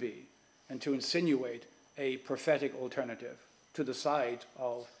courage to be and to insinuate a prophetic alternative to the side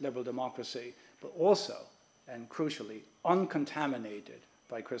of liberal democracy, but also, and crucially, uncontaminated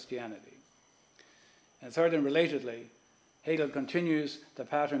by Christianity. And third and relatedly, Hegel continues the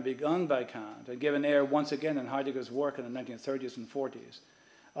pattern begun by Kant and given air once again in Heidegger's work in the 1930s and 40s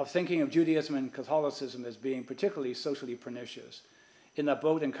of thinking of Judaism and Catholicism as being particularly socially pernicious, in that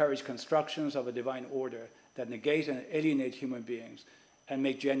both encourage constructions of a divine order that negate and alienate human beings and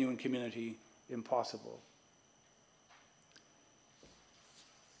make genuine community impossible.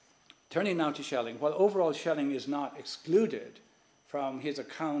 Turning now to Schelling, while overall Schelling is not excluded from his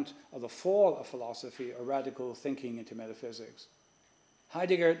account of the fall of philosophy or radical thinking into metaphysics,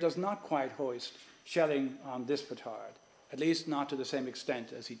 Heidegger does not quite hoist Schelling on this petard, at least not to the same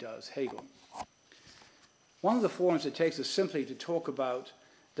extent as he does Hegel. One of the forms it takes is simply to talk about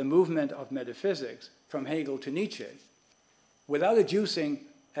the movement of metaphysics from Hegel to Nietzsche, without adducing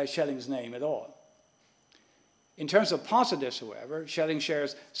Schelling's name at all. In terms of positives, however, Schelling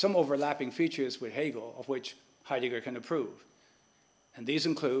shares some overlapping features with Hegel, of which Heidegger can approve. And these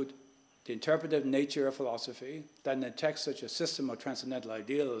include the interpretive nature of philosophy, that in a text such as System of Transcendental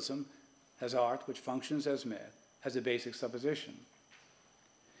Idealism has art which functions as myth, as a basic supposition.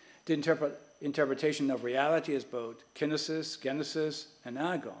 The interpretation of reality as both kinesis, genesis, and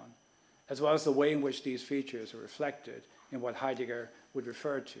agon, as well as the way in which these features are reflected in what Heidegger would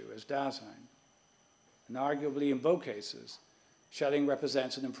refer to as Dasein. And arguably in both cases, Schelling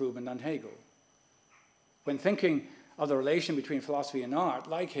represents an improvement on Hegel. When thinking of the relation between philosophy and art,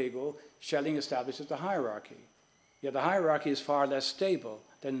 like Hegel, Schelling establishes the hierarchy. Yet the hierarchy is far less stable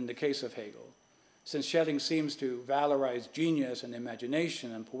than in the case of Hegel, since Schelling seems to valorize genius and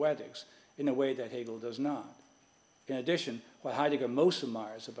imagination and poetics in a way that Hegel does not. In addition, what Heidegger most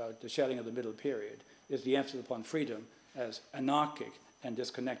admires about the Schelling of the Middle Period is the emphasis upon freedom as anarchic and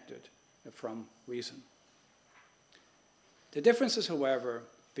disconnected from reason. The differences, however,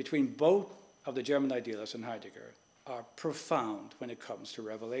 between both of the German idealists and Heidegger are profound when it comes to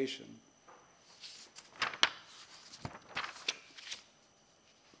revelation.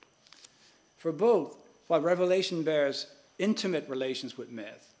 For both, while revelation bears intimate relations with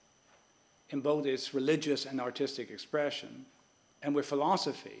myth, in both its religious and artistic expression, and with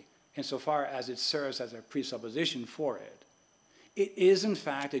philosophy, insofar as it serves as a presupposition for it, it is in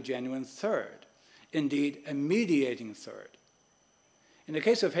fact a genuine third, indeed a mediating third. In the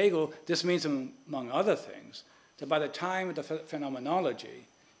case of Hegel, this means, among other things, that by the time of the phenomenology,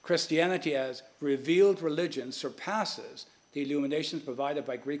 Christianity as revealed religion surpasses the illuminations provided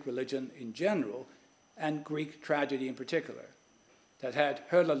by Greek religion in general and Greek tragedy in particular, that had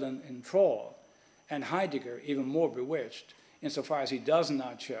Hölderlin in thrall and Heidegger even more bewitched, insofar as he does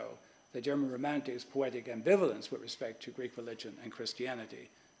not show the German Romantics' poetic ambivalence with respect to Greek religion and Christianity,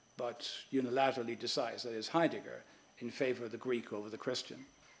 but unilaterally decides that it is Heidegger in favor of the Greek over the Christian.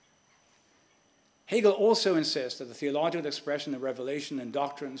 Hegel also insists that the theological expression of revelation and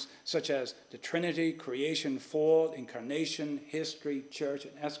doctrines such as the Trinity, creation, fall, incarnation, history, church,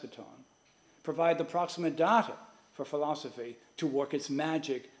 and eschaton provide the proximate data for philosophy to work its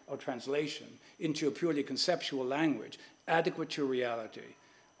magic of translation into a purely conceptual language adequate to reality,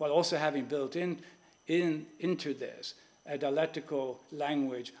 while also having built into this a dialectical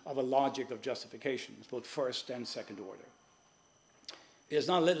language of a logic of justifications, both first and second order. It is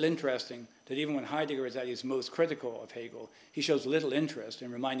not a little interesting that even when Heidegger is at his most critical of Hegel, he shows little interest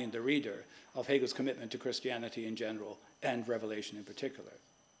in reminding the reader of Hegel's commitment to Christianity in general and revelation in particular.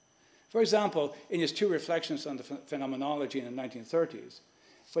 For example, in his two reflections on the phenomenology in the 1930s,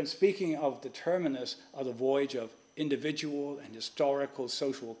 when speaking of the terminus of the voyage of individual and historical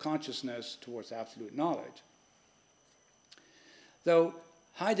social consciousness towards absolute knowledge, though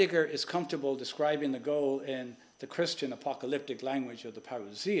Heidegger is comfortable describing the goal in the Christian apocalyptic language of the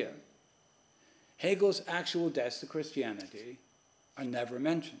parousia, Hegel's actual debts to Christianity are never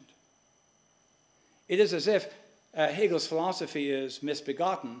mentioned. It is as if Hegel's philosophy is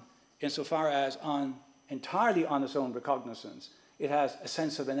misbegotten insofar as entirely on its own recognizance, it has a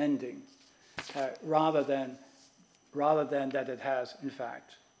sense of an ending, rather than that it has, in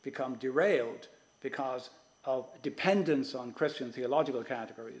fact, become derailed because of dependence on Christian theological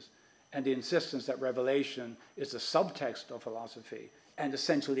categories and the insistence that revelation is the subtext of philosophy and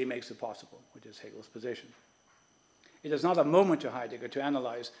essentially makes it possible, which is Hegel's position. It is not a moment to Heidegger to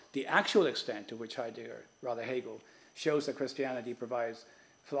analyze the actual extent to which Hegel shows that Christianity provides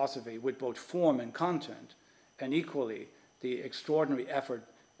philosophy with both form and content, and equally the extraordinary effort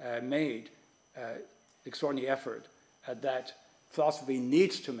that philosophy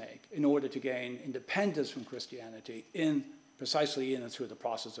needs to make in order to gain independence from Christianity precisely in and through the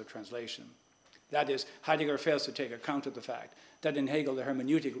process of translation. That is, Heidegger fails to take account of the fact that in Hegel, the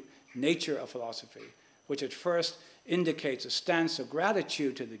hermeneutic nature of philosophy, which at first indicates a stance of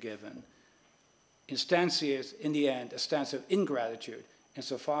gratitude to the given, instantiates in the end a stance of ingratitude,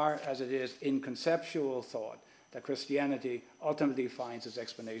 insofar as it is in conceptual thought that Christianity ultimately finds its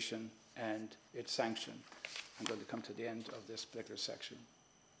explanation and its sanction. I'm going to come to the end of this particular section.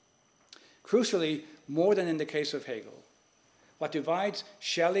 Crucially, more than in the case of Hegel, what divides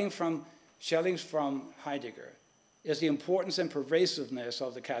Schelling from Heidegger is the importance and pervasiveness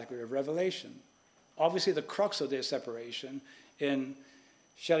of the category of revelation. Obviously, the crux of this separation in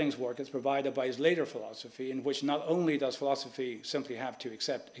Schelling's work is provided by his later philosophy, in which not only does philosophy simply have to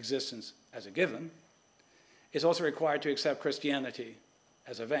accept existence as a given, it's also required to accept Christianity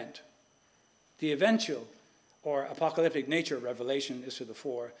as event. The eventual or apocalyptic nature of revelation is to the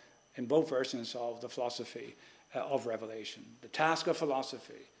fore in both versions of the philosophy of revelation. The task of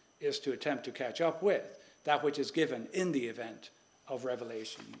philosophy is to attempt to catch up with that which is given in the event of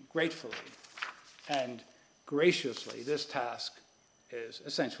revelation. Gratefully and graciously, this task is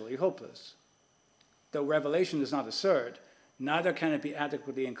essentially hopeless. Though revelation is not asserted, neither can it be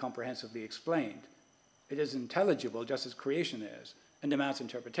adequately and comprehensively explained. It is intelligible just as creation is and demands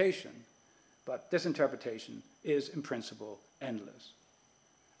interpretation, but this interpretation is, in principle, endless.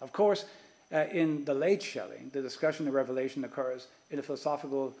 Of course, in the late Schelling, the discussion of revelation occurs in a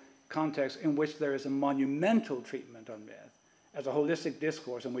philosophical context in which there is a monumental treatment on myth as a holistic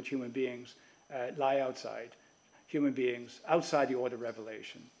discourse in which human beings lie outside, human beings outside the order of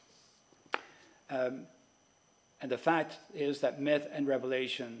revelation. And the fact is that myth and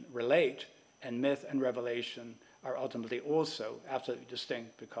revelation relate, and myth and revelation are ultimately also absolutely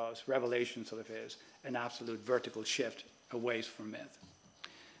distinct, because revelation sort of is an absolute vertical shift away from myth.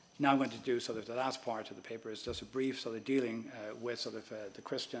 Now I'm going to do sort of the last part of the paper is just a brief sort of dealing with sort of the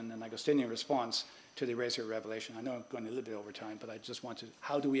Christian and Augustinian response to the erasure of revelation. I know I'm going a little bit over time, but I just want to,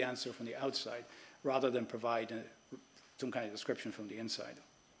 how do we answer from the outside rather than provide some kind of description from the inside?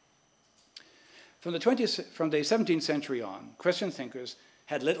 From the 17th century on, Christian thinkers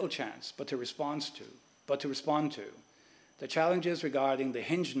had little chance but to respond to the challenges regarding the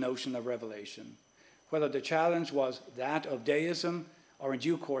hinged notion of revelation, whether the challenge was that of deism or in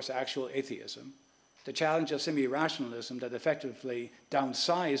due course actual atheism, the challenge of semi-rationalism that effectively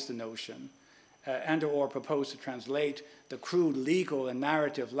downsized the notion and or proposed to translate the crude legal and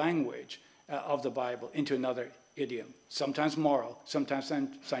narrative language of the Bible into another idiom, sometimes moral, sometimes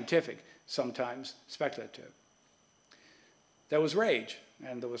scientific, sometimes speculative. There was rage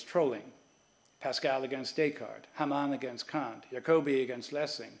and there was trolling. Pascal against Descartes, Hamann against Kant, Jacobi against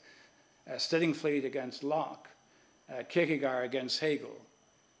Lessing, Stillingfleet against Locke, Kierkegaard against Hegel.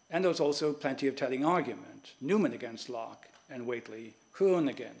 And there was also plenty of telling argument. Newman against Locke and Whately, Kuhn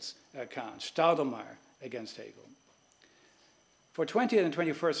against Kant, Staudemeyer against Hegel. For 20th and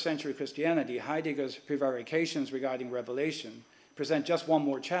 21st century Christianity, Heidegger's prevarications regarding revelation present just one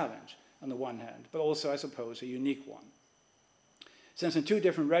more challenge on the one hand, but also, I suppose, a unique one. Since in two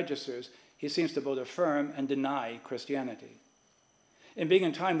different registers, he seems to both affirm and deny Christianity. In Being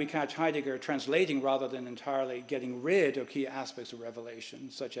and Time, we catch Heidegger translating rather than entirely getting rid of key aspects of revelation,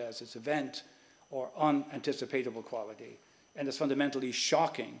 such as its event or unanticipatable quality, and its fundamentally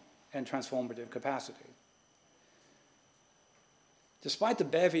shocking and transformative capacity. Despite the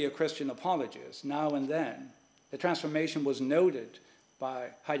bevy of Christian apologists, now and then, the transformation was noted by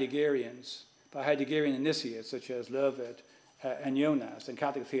Heideggerian initiates such as Löwit and Jonas, and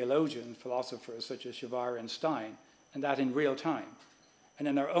Catholic theologians, philosophers such as Chevalier and Stein, and that in real time. And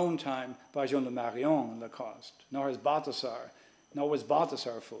in our own time by Jean de Marion and Lacoste, nor was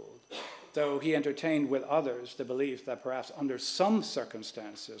Balthasar fooled, though he entertained with others the belief that perhaps under some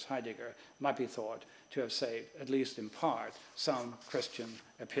circumstances Heidegger might be thought to have saved, at least in part, some Christian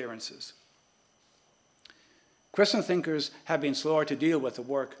appearances. Christian thinkers have been slower to deal with the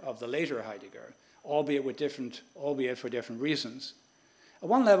work of the later Heidegger, albeit for different reasons. At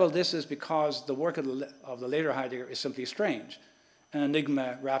one level, this is because the work of the later Heidegger is simply strange, an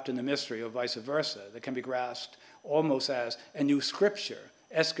enigma wrapped in the mystery, or vice versa, that can be grasped almost as a new scripture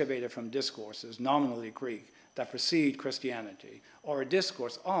excavated from discourses nominally Greek that precede Christianity, or a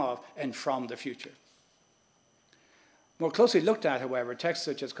discourse of and from the future. More closely looked at, however, texts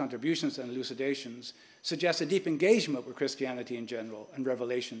such as Contributions and Elucidations suggest a deep engagement with Christianity in general and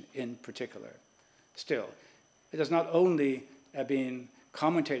revelation in particular. Still, it has not only been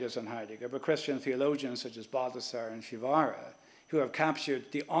commentators on Heidegger, but Christian theologians such as Balthasar and Chevalier, who have captured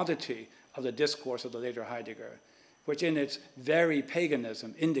the oddity of the discourse of the later Heidegger, which in its very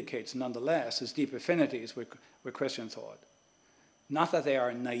paganism indicates nonetheless his deep affinities with Christian thought. Not that they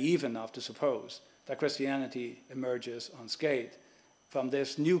are naive enough to suppose that Christianity emerges unscathed from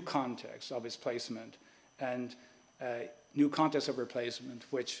this new context of its placement and new context of replacement,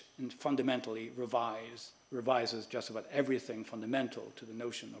 which fundamentally revises just about everything fundamental to the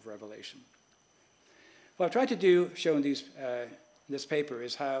notion of revelation. What I've tried to show in this paper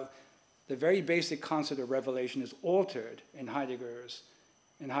is how the very basic concept of revelation is altered in Heidegger,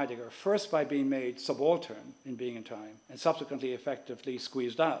 first by being made subaltern in Being and Time, and subsequently effectively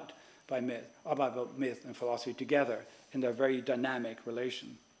squeezed out by myth, or by myth and philosophy together in their very dynamic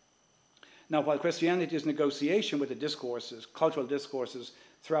relation. Now, while Christianity's negotiation with the discourses, cultural discourses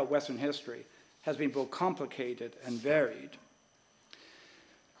throughout Western history, has been both complicated and varied,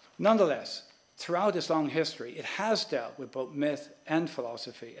 nonetheless, throughout its long history, it has dealt with both myth and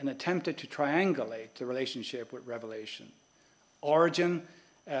philosophy and attempted to triangulate the relationship with revelation. Origen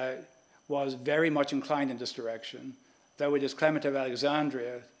was very much inclined in this direction, though it is Clement of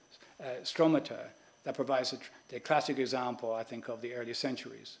Alexandria, Stromata, that provides the classic example, I think, of the early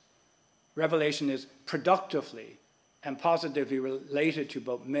centuries. Revelation is productively and positively related to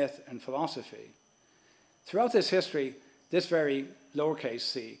both myth and philosophy. Throughout this history, This very lowercase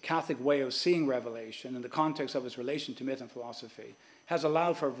c, Catholic way of seeing revelation in the context of its relation to myth and philosophy has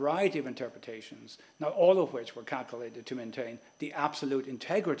allowed for a variety of interpretations, not all of which were calculated to maintain the absolute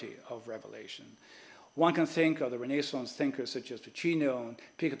integrity of revelation. One can think of the Renaissance thinkers such as Ficino and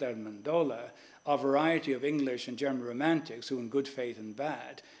Pico del Mendola, a variety of English and German romantics who, in good faith and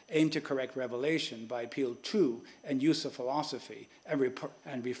bad, aimed to correct revelation by appeal to and use of philosophy and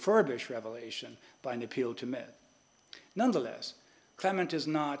refurbish revelation by an appeal to myth. Nonetheless, Clement is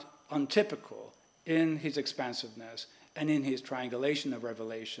not untypical in his expansiveness and in his triangulation of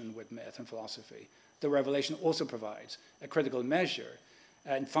revelation with myth and philosophy. The revelation also provides a critical measure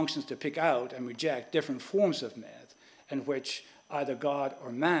and functions to pick out and reject different forms of myth in which either God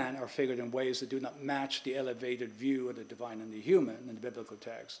or man are figured in ways that do not match the elevated view of the divine and the human in the biblical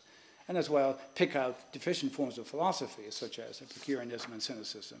text, and as well pick out deficient forms of philosophy such as Epicureanism and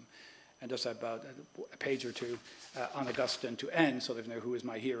cynicism. And just about a page or two on Augustine to end, so that you know who is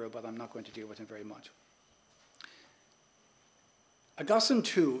my hero, but I'm not going to deal with him very much. Augustine,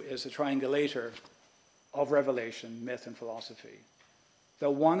 too, is a triangulator of revelation, myth, and philosophy, though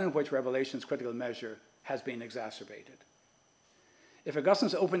one in which revelation's critical measure has been exacerbated. If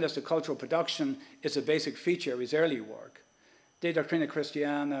Augustine's openness to cultural production is a basic feature of his early work, De Doctrina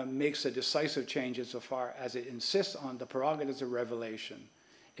Christiana makes a decisive change insofar as it insists on the prerogatives of revelation,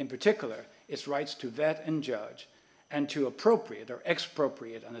 in particular, its rights to vet and judge, and to appropriate or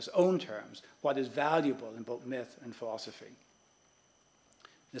expropriate on its own terms what is valuable in both myth and philosophy.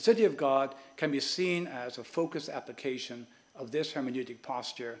 The City of God can be seen as a focused application of this hermeneutic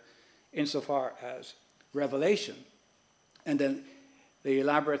posture insofar as revelation and then the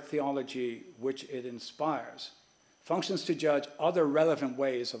elaborate theology which it inspires functions to judge other relevant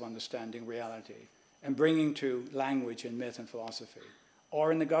ways of understanding reality and bringing to language in myth and philosophy.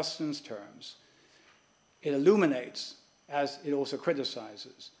 Or in Augustine's terms, it illuminates, as it also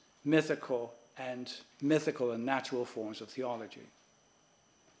criticizes, mythical and natural forms of theology.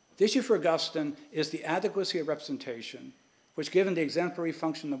 The issue for Augustine is the adequacy of representation, which, given the exemplary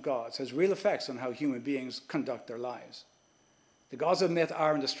function of gods, has real effects on how human beings conduct their lives. The gods of myth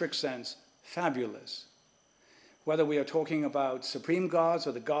are, in the strict sense, fabulous. Whether we are talking about supreme gods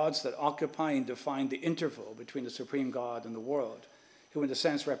or the gods that occupy and define the interval between the supreme God and the world, who in a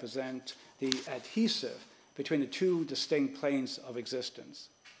sense represent the adhesive between the two distinct planes of existence.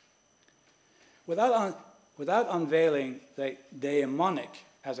 Without unveiling the daemonic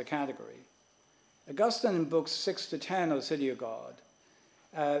as a category, Augustine in books 6 to 10 of the City of God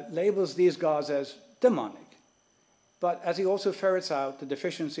labels these gods as demonic, but as he also ferrets out the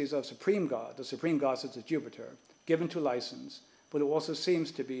deficiencies of supreme God, the supreme god such as Jupiter, given to license, but it also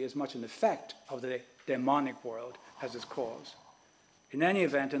seems to be as much an effect of the demonic world as its cause. In any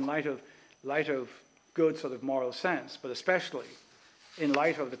event, in light of good sort of moral sense, but especially in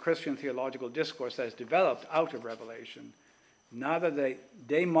light of the Christian theological discourse that has developed out of Revelation, neither the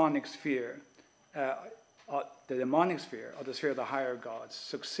demonic sphere or the sphere of the higher gods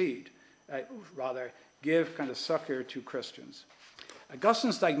succeed, rather give kind of succor to Christians.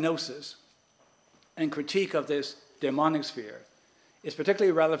 Augustine's diagnosis and critique of this demonic sphere is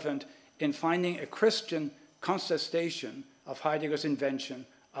particularly relevant in finding a Christian contestation of Heidegger's invention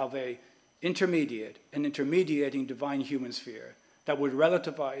of an intermediating divine human sphere that would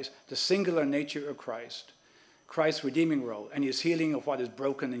relativize the singular nature of Christ, Christ's redeeming role, and his healing of what is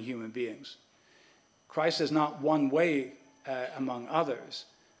broken in human beings. Christ is not one way among others,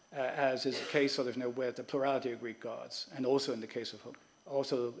 as is the case sort of with the plurality of Greek gods, and also in the case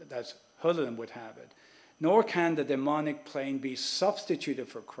of that's Hölderlin would have it. Nor can the demonic plane be substituted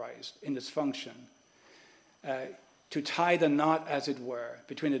for Christ in its function to tie the knot, as it were,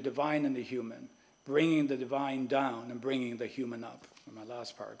 between the divine and the human, bringing the divine down and bringing the human up, in my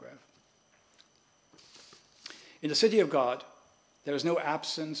last paragraph. In the City of God, there is no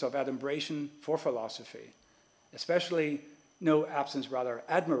absence of adumbration for philosophy, especially no absence, rather,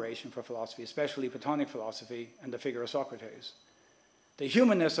 admiration for philosophy, especially Platonic philosophy and the figure of Socrates. The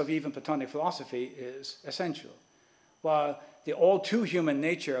humanness of even Platonic philosophy is essential, while the all-too-human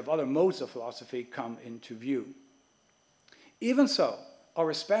nature of other modes of philosophy come into view. Even so,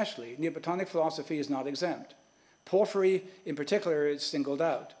 or especially, Neoplatonic philosophy is not exempt. Porphyry, in particular, is singled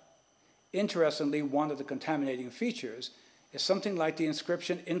out. Interestingly, one of the contaminating features is something like the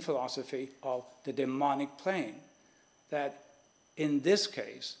inscription in philosophy of the demonic plane, that in this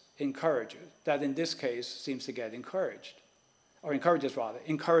case seems to get encouraged, or encourages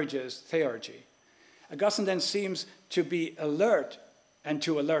theurgy. Augustine then seems to be alert and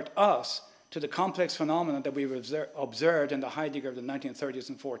to alert us to the complex phenomenon that we've observed in the Heidegger of the 1930s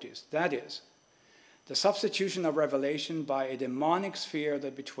and 40s. That is, The substitution of revelation by a demonic sphere of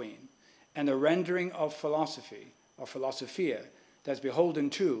the between, and a rendering of philosophy, or philosophia, that's beholden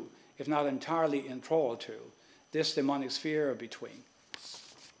to, if not entirely enthralled to, this demonic sphere of between.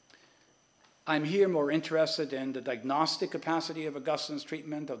 I'm here more interested in the diagnostic capacity of Augustine's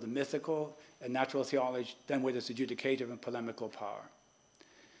treatment of the mythical and natural theology than with its adjudicative and polemical power.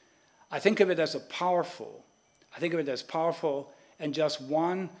 I think of it as powerful and just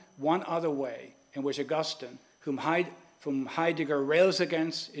one other way in which Augustine, whom Heidegger rails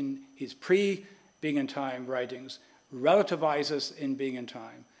against in his pre-Being and Time writings, relativizes in Being and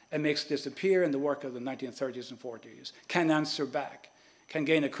Time and makes disappear in the work of the 1930s and 40s, can answer back, can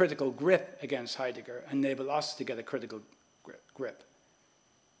gain a critical grip against Heidegger, and enable us to get a critical grip.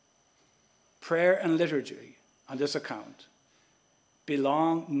 Prayer and liturgy, on this account,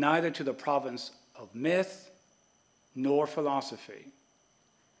 belong neither to the province of myth nor philosophy,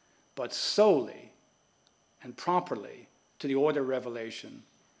 but solely and properly to the order of revelation,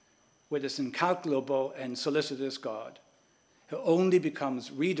 with its incalculable and solicitous God, who only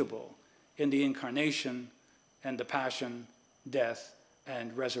becomes readable in the incarnation and the passion, death,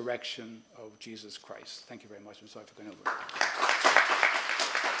 and resurrection of Jesus Christ. Thank you very much. I'm sorry for going over.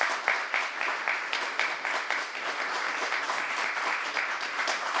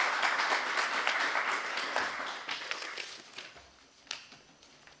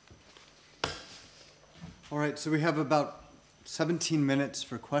 All right, so we have about 17 minutes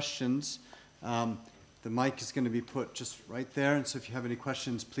for questions. The mic is going to be put just right there, and so if you have any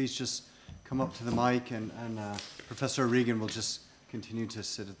questions, please just come up to the mic, and Professor Regan will just continue to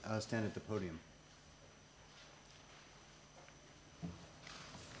stand at the podium.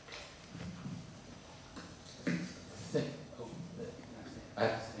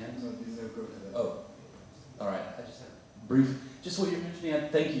 Oh, all right. I just have a brief, just what you're mentioning.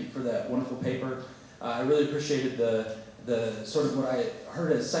 Thank you for that wonderful paper. I really appreciated the sort of what I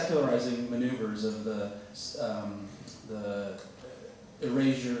heard as secularizing maneuvers of the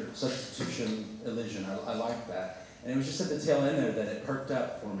erasure, substitution, elision. I like that. And it was just at the tail end there that it perked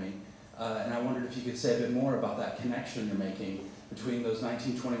up for me. And I wondered if you could say a bit more about that connection you're making between those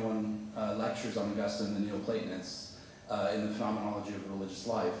 1921 lectures on Augustine and the Neoplatonists in the phenomenology of religious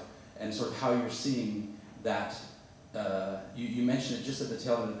life, and sort of how you're seeing that. You mentioned it just at the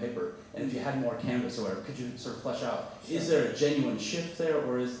tail end of the paper, and if you had more canvas or whatever, could you sort of flesh out, is there a genuine shift there,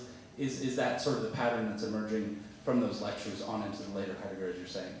 or is that sort of the pattern that's emerging from those lectures on into the later Heidegger, as you're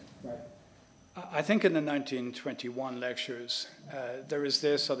saying? Right. I think in the 1921 lectures, there is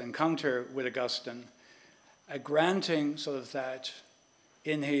this sort of encounter with Augustine, granting sort of that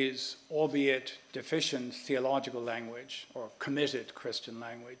in his, albeit deficient, theological language, or committed Christian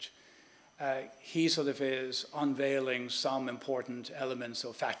language, he sort of is unveiling some important elements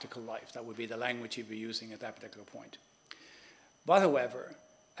of factical life. That would be the language he'd be using at that particular point. But however,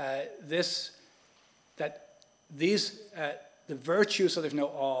 the virtue sort of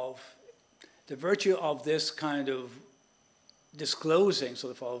the virtue of this kind of disclosing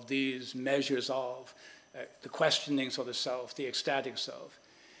sort of these measures of the questioning sort of self, the ecstatic self,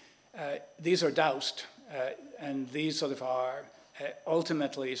 these are doused, and these sort of are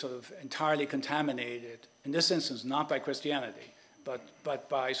ultimately sort of entirely contaminated, in this instance, not by Christianity, but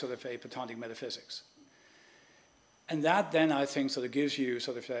by sort of a Platonic metaphysics. And that then, I think, sort of gives you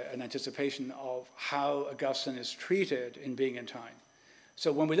sort of an anticipation of how Augustine is treated in Being and Time.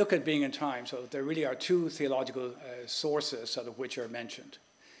 So when we look at Being and Time, so there really are two theological sources sort of which are mentioned.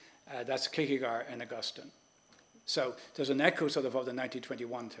 That's Kierkegaard and Augustine. So there's an echo sort of the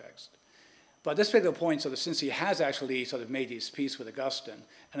 1921 text. But this particular point, sort of, since he has actually sort of made his peace with Augustine,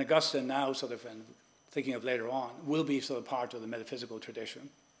 and Augustine now sort of, and thinking of later on, will be sort of part of the metaphysical tradition,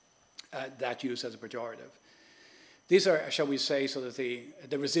 that used as a pejorative. These are, shall we say, sort of the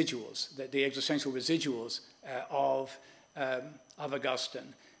residuals, the existential residuals of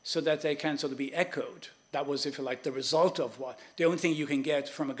Augustine, so that they can sort of be echoed. That was, if you like, the result of what, the only thing you can get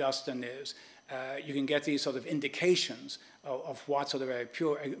from Augustine is, you can get these sort of indications of what sort of a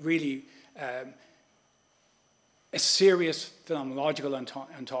pure, really, a serious phenomenological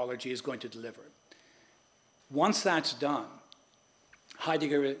ontology is going to deliver. Once that's done,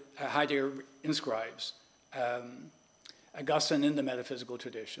 Heidegger inscribes Augustine in the metaphysical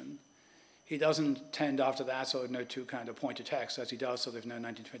tradition. He doesn't tend after that sort of to kind of point to texts as he does sort of in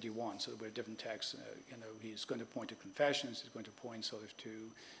 1921. So with different texts, he's going to point to Confessions. He's going to point sort of to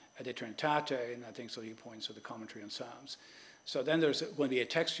De Trinitate, and I think so he points to the commentary on Psalms. So then there's going to be a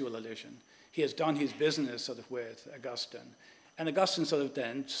textual elision. He has done his business sort of with Augustine. And Augustine sort of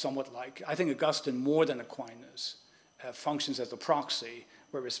then, somewhat like, I think Augustine more than Aquinas, functions as a proxy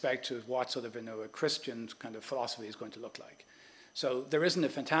with respect to what sort of, you know, a Christian kind of philosophy is going to look like. So there isn't a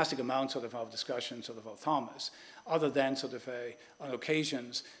fantastic amount sort of discussion sort of Thomas, other than sort of on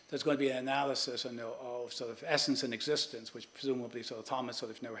occasions there's going to be an analysis, you know, of sort of essence and existence, which presumably sort of Thomas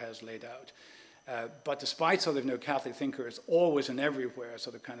sort of, you know, has laid out. But despite sort of, you know, Catholic thinkers always and everywhere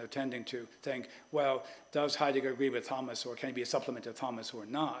sort of kind of tending to think, well, does Heidegger agree with Thomas, or can he be a supplement to Thomas or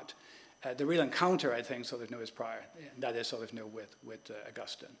not? The real encounter, I think, sort of, you know, is prior. And that is sort of, you know, with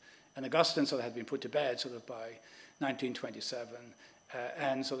Augustine. And Augustine sort of had been put to bed sort of by 1927,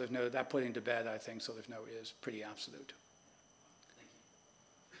 and sort of, you know, that putting to bed, I think, sort of, you know, is pretty absolute.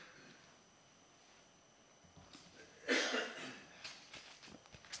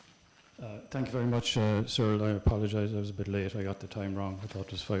 Thank you very much, Cyril. I apologize, I was a bit late. I got the time wrong. I thought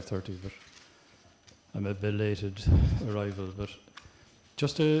it was 5:30, but I'm a belated arrival. But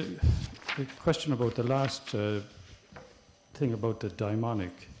just a question about the last thing about the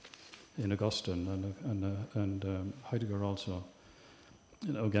daimonic in Augustine and Heidegger also.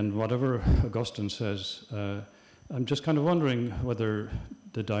 You know, again, whatever Augustine says, I'm just kind of wondering whether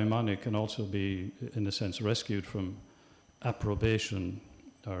the daimonic can also be, in a sense, rescued from approbation,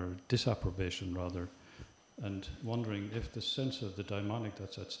 or disapprobation rather, and wondering if the sense of the daimonic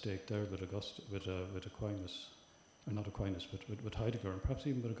that's at stake there with Aquinas, or not Aquinas, but with Heidegger, and perhaps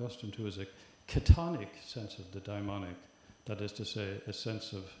even with Augustine too, is a ketonic sense of the daimonic, that is to say, a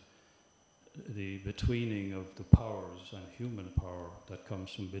sense of the betweening of the powers and human power that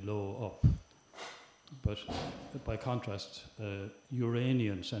comes from below up. But by contrast, a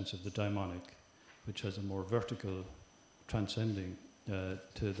Uranian sense of the daimonic, which has a more vertical transcending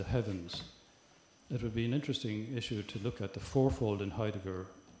to the heavens. It would be an interesting issue to look at the fourfold in Heidegger,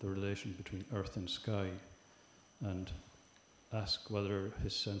 the relation between earth and sky, and ask whether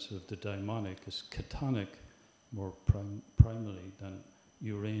his sense of the daimonic is ketonic more primally than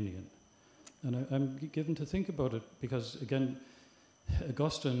Uranian. And I'm given to think about it because, again,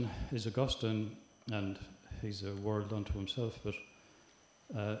 Augustine is Augustine and he's a world unto himself, but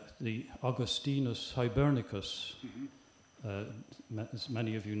the Augustinus Hibernicus, as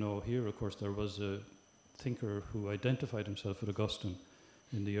many of you know here, of course, there was a thinker who identified himself with Augustine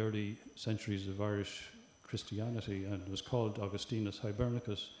in the early centuries of Irish Christianity and was called Augustinus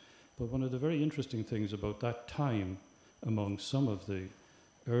Hibernicus. But one of the very interesting things about that time among some of the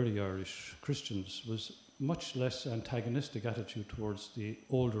early Irish Christians was much less antagonistic attitude towards the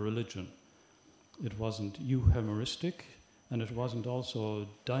older religion. It wasn't euhemeristic, and it wasn't also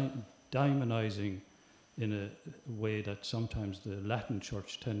daemonizing in a way that sometimes the Latin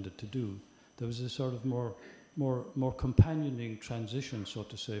Church tended to do. There was a sort of more companioning transition, so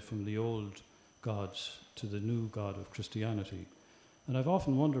to say, from the old gods to the new God of Christianity. And I've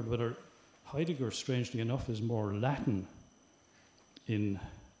often wondered whether Heidegger, strangely enough, is more Latin in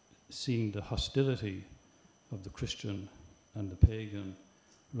seeing the hostility of the Christian and the pagan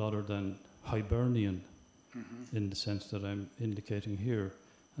rather than Hibernian in the sense that I'm indicating here.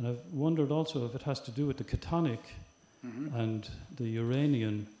 And I've wondered also if it has to do with the ketonic and the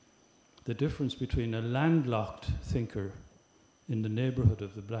Uranian, the difference between a landlocked thinker in the neighborhood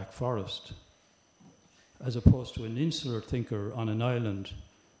of the Black Forest as opposed to an insular thinker on an island.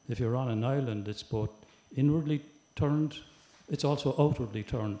 If you're on an island, it's both inwardly turned, it's also outwardly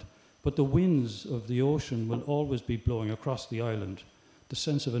turned. But the winds of the ocean will always be blowing across the island. The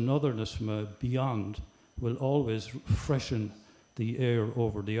sense of anotherness from a beyond will always freshen the air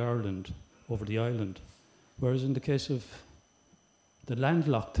over the island. Whereas in the case of the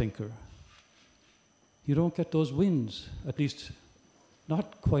landlocked thinker, you don't get those winds, at least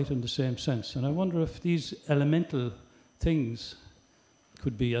not quite in the same sense. And I wonder if these elemental things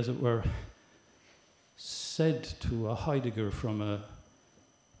could be, as it were, said to a Heidegger from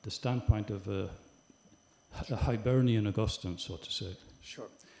the standpoint of a Hibernian Augustine, so to say. Sure.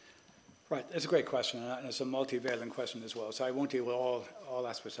 Right, it's a great question, and it's a multivalent question as well, so I won't deal with all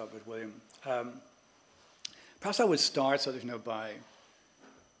aspects of it, William. Perhaps I would start sort of, by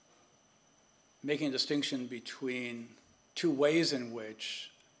making a distinction between two ways in which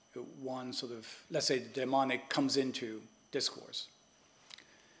one sort of, let's say, the demonic comes into discourse.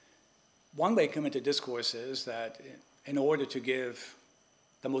 One way to come into discourse is that in order to give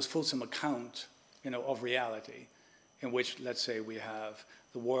the most fulsome account, of reality, in which, let's say, we have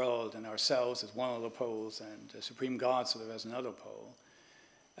the world and ourselves as one of the poles and the supreme God sort of as another pole,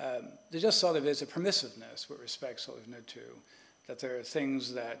 there just sort of is a permissiveness with respect sort of to that there are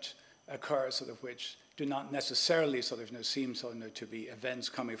things that occur sort of which do not necessarily sort of seem sort of to be events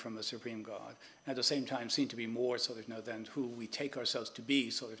coming from a supreme God, and at the same time seem to be more sort of than who we take ourselves to be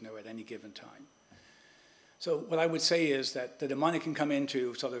sort of at any given time. So what I would say is that the demonic can come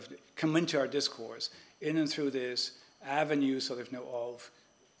into our discourse in and through this avenue of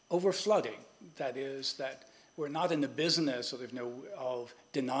overflooding. That is, that we're not in the business of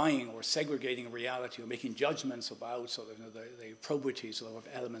denying or segregating reality or making judgments about the probaties of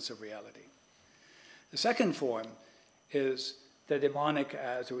elements of reality. The second form is the demonic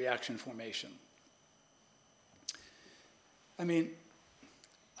as a reaction formation. I mean,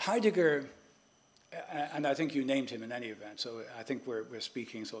 Heidegger, and I think you named him in any event, so I think we're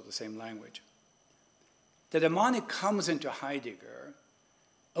speaking the same language. The demonic comes into Heidegger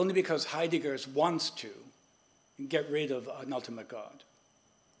only because Heidegger wants to get rid of an ultimate God.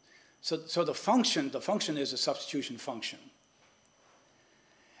 So the function is a substitution function.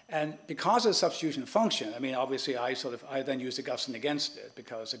 And because of the substitution function, I mean, obviously I then used Augustine against it,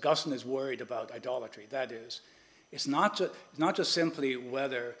 because Augustine is worried about idolatry. That is, it's not just simply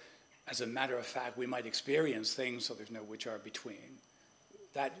whether, as a matter of fact, we might experience things which are between.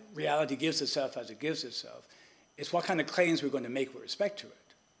 That reality gives itself as it gives itself. It's what kind of claims we're going to make with respect to it.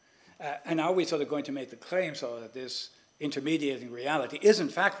 And are we going to make the claim that this intermediating reality is in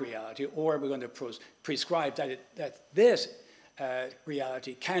fact reality, or are we going to prescribe that this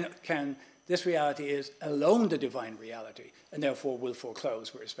reality this reality is alone the divine reality, and therefore will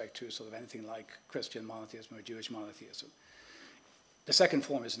foreclose with respect to anything like Christian monotheism or Jewish monotheism. The second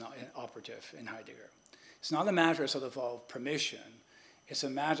form is not operative in Heidegger. It's not a matter of permission. It's a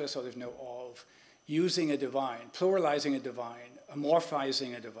matter of using a divine, pluralizing a divine,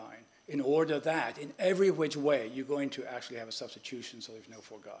 amorphizing a divine, in order that in every which way you're going to actually have a substitution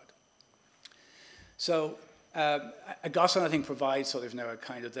for God. So Augustine, I think, provides a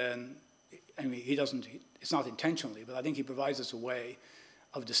kind of then, I mean, he doesn't, it's not intentionally, but I think he provides us a way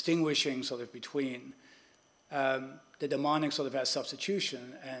of distinguishing between the demonic as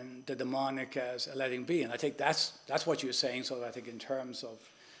substitution and the demonic as a letting be. And I think that's what you're saying, I think, in terms of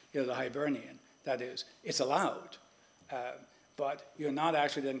the Hibernian. That is, it's allowed, but you're not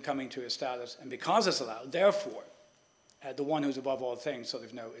actually then coming to a status, and because it's allowed, therefore, the one who's above all things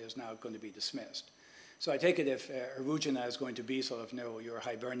is now going to be dismissed. So I take it if Erugena is going to be your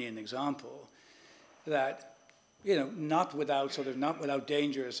Hibernian example, that not without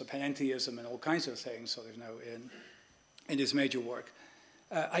dangers of panentheism and all kinds of things in his major work,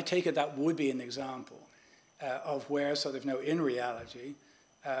 I take it that would be an example of where in reality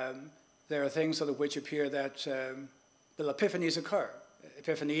there are things which appear that the epiphanies occur.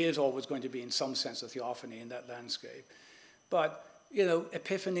 Epiphany is always going to be in some sense a theophany in that landscape, but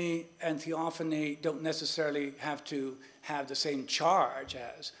epiphany and theophany don't necessarily have to have the same charge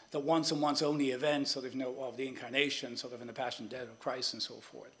as the once and once only events of the incarnation, in the passion and death of Christ and so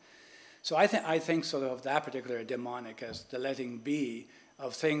forth. So I think of that particular demonic as the letting be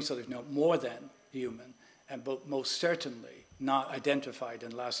of things more than human, and most certainly not identified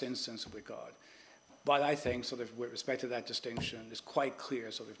in the last instance with God. But I think with respect to that distinction, it's quite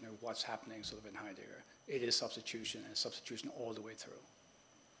clear what's happening in Heidegger. It is substitution, and substitution all the way through.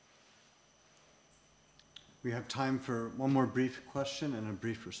 We have time for one more brief question and a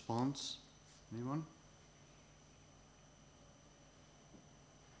brief response. Anyone?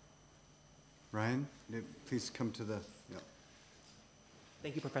 Ryan, please come to the... Yeah.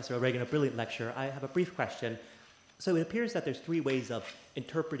 Thank you, Professor O'Regan. A brilliant lecture. I have a brief question. So it appears that there's three ways of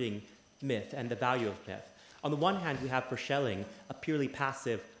interpreting myth and the value of myth. On the one hand, we have for Schelling a purely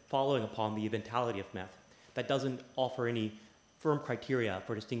passive following upon the eventuality of myth that doesn't offer any firm criteria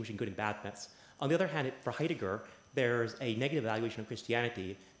for distinguishing good and bad myths. On the other hand, for Heidegger, there's a negative evaluation of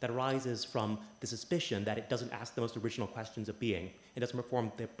Christianity that arises from the suspicion that it doesn't ask the most original questions of being. It doesn't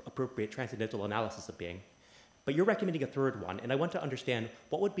perform the appropriate transcendental analysis of being. But you're recommending a third one, and I want to understand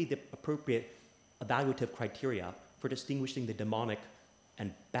what would be the appropriate evaluative criteria for distinguishing the demonic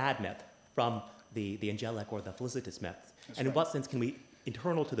and bad myth from the angelic or the felicitous myths. And in what sense can we,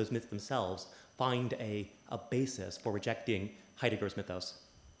 internal to those myths themselves, find a basis for rejecting Heidegger's mythos?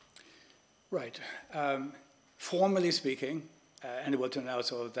 Right. Formally speaking, and it will turn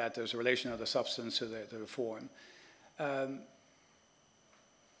out that there's a relation of the substance to the form.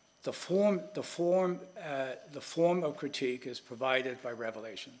 The form of critique is provided by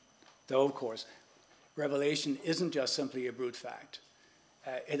revelation, though of course, revelation isn't just simply a brute fact.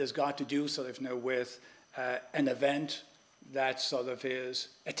 It has got to do with an event that is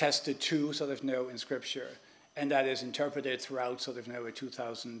attested to in Scripture, and that is interpreted throughout a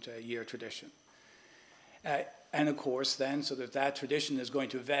 2,000-year tradition. And of course, then, that tradition is going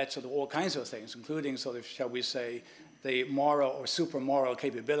to vet all kinds of things, including shall we say, the moral or super-moral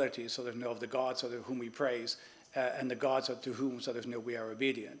capabilities of the gods whom we praise, and the gods to whom we are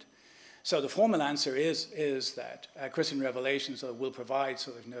obedient. So the formal answer is that Christian revelation sort of will provide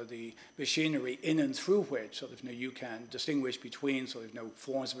sort of the machinery in and through which sort of you can distinguish between sort of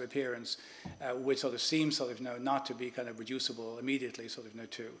forms of appearance which sort of seem sort of not to be kind of reducible immediately sort of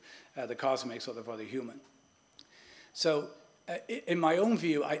to the cosmic sort of or the human. So in my own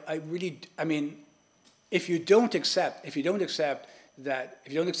view, I mean, if you don't accept the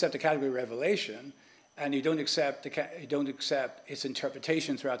category of revelation, and you don't accept its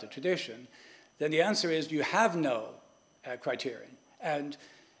interpretation throughout the tradition, then the answer is you have no criterion. And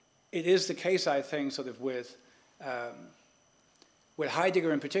it is the case, I think, sort of with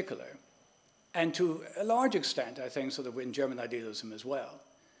Heidegger in particular, and to a large extent, I think, sort of in German idealism as well.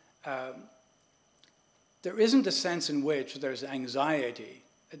 There isn't a sense in which there's anxiety.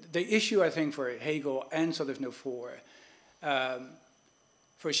 The issue, I think, for Hegel and sort of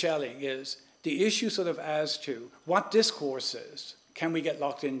for Schelling is the issue sort of as to what discourses can we get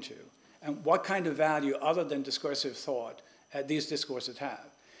locked into, and what kind of value other than discursive thought these discourses have.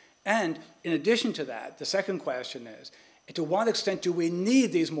 And in addition to that, the second question is, to what extent do we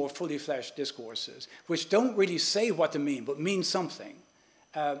need these more fully fleshed discourses, which don't really say what they mean, but mean something?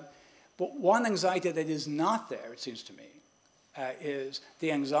 But one anxiety that is not there, it seems to me, is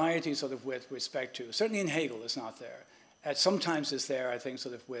the anxiety sort of with respect to, certainly in Hegel it's not there. Sometimes it's there, I think,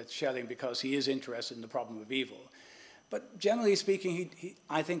 sort of with Schelling because he is interested in the problem of evil. But generally speaking,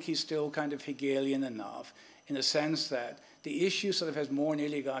 I think he's still kind of Hegelian enough in the sense that the issue sort of has more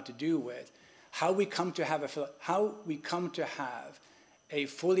nearly got to do with how we come to have a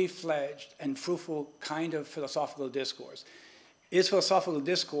fully fledged and fruitful kind of philosophical discourse. Is philosophical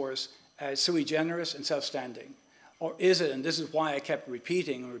discourse sui generis and self-standing? Or is it, and this is why I kept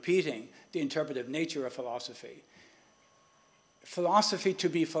repeating and repeating, the interpretive nature of philosophy. Philosophy, to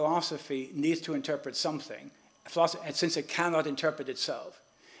be philosophy, needs to interpret something, and since it cannot interpret itself,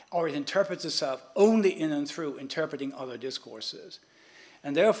 or it interprets itself only in and through interpreting other discourses.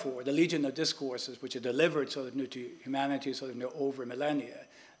 And therefore, the legion of discourses which are delivered sort of to humanity sort of over millennia,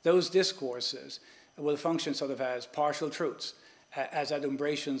 those discourses will function sort of as partial truths, as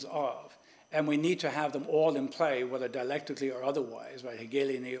adumbrations of. And we need to have them all in play, whether dialectically or otherwise, right,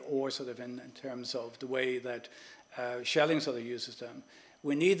 Hegelianly or sort of in terms of the way that Schelling sort of uses them.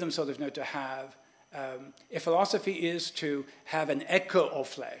 We need them sort of to have, if philosophy is to have an echo of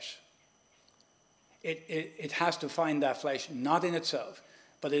flesh, it has to find that flesh not in itself,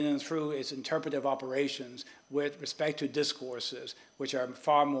 but in and through its interpretive operations with respect to discourses which are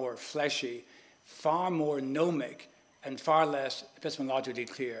far more fleshy, far more gnomic, and far less epistemologically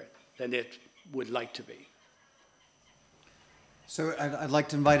clear than it would like to be. So I'd like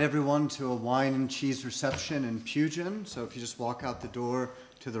to invite everyone to a wine and cheese reception in Pugin. So if you just walk out the door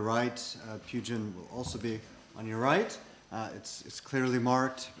to the right, Pugin will also be on your right. It's clearly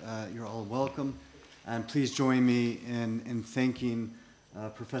marked. You're all welcome. And please join me in thanking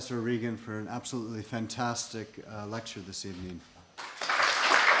Professor Regan for an absolutely fantastic lecture this evening.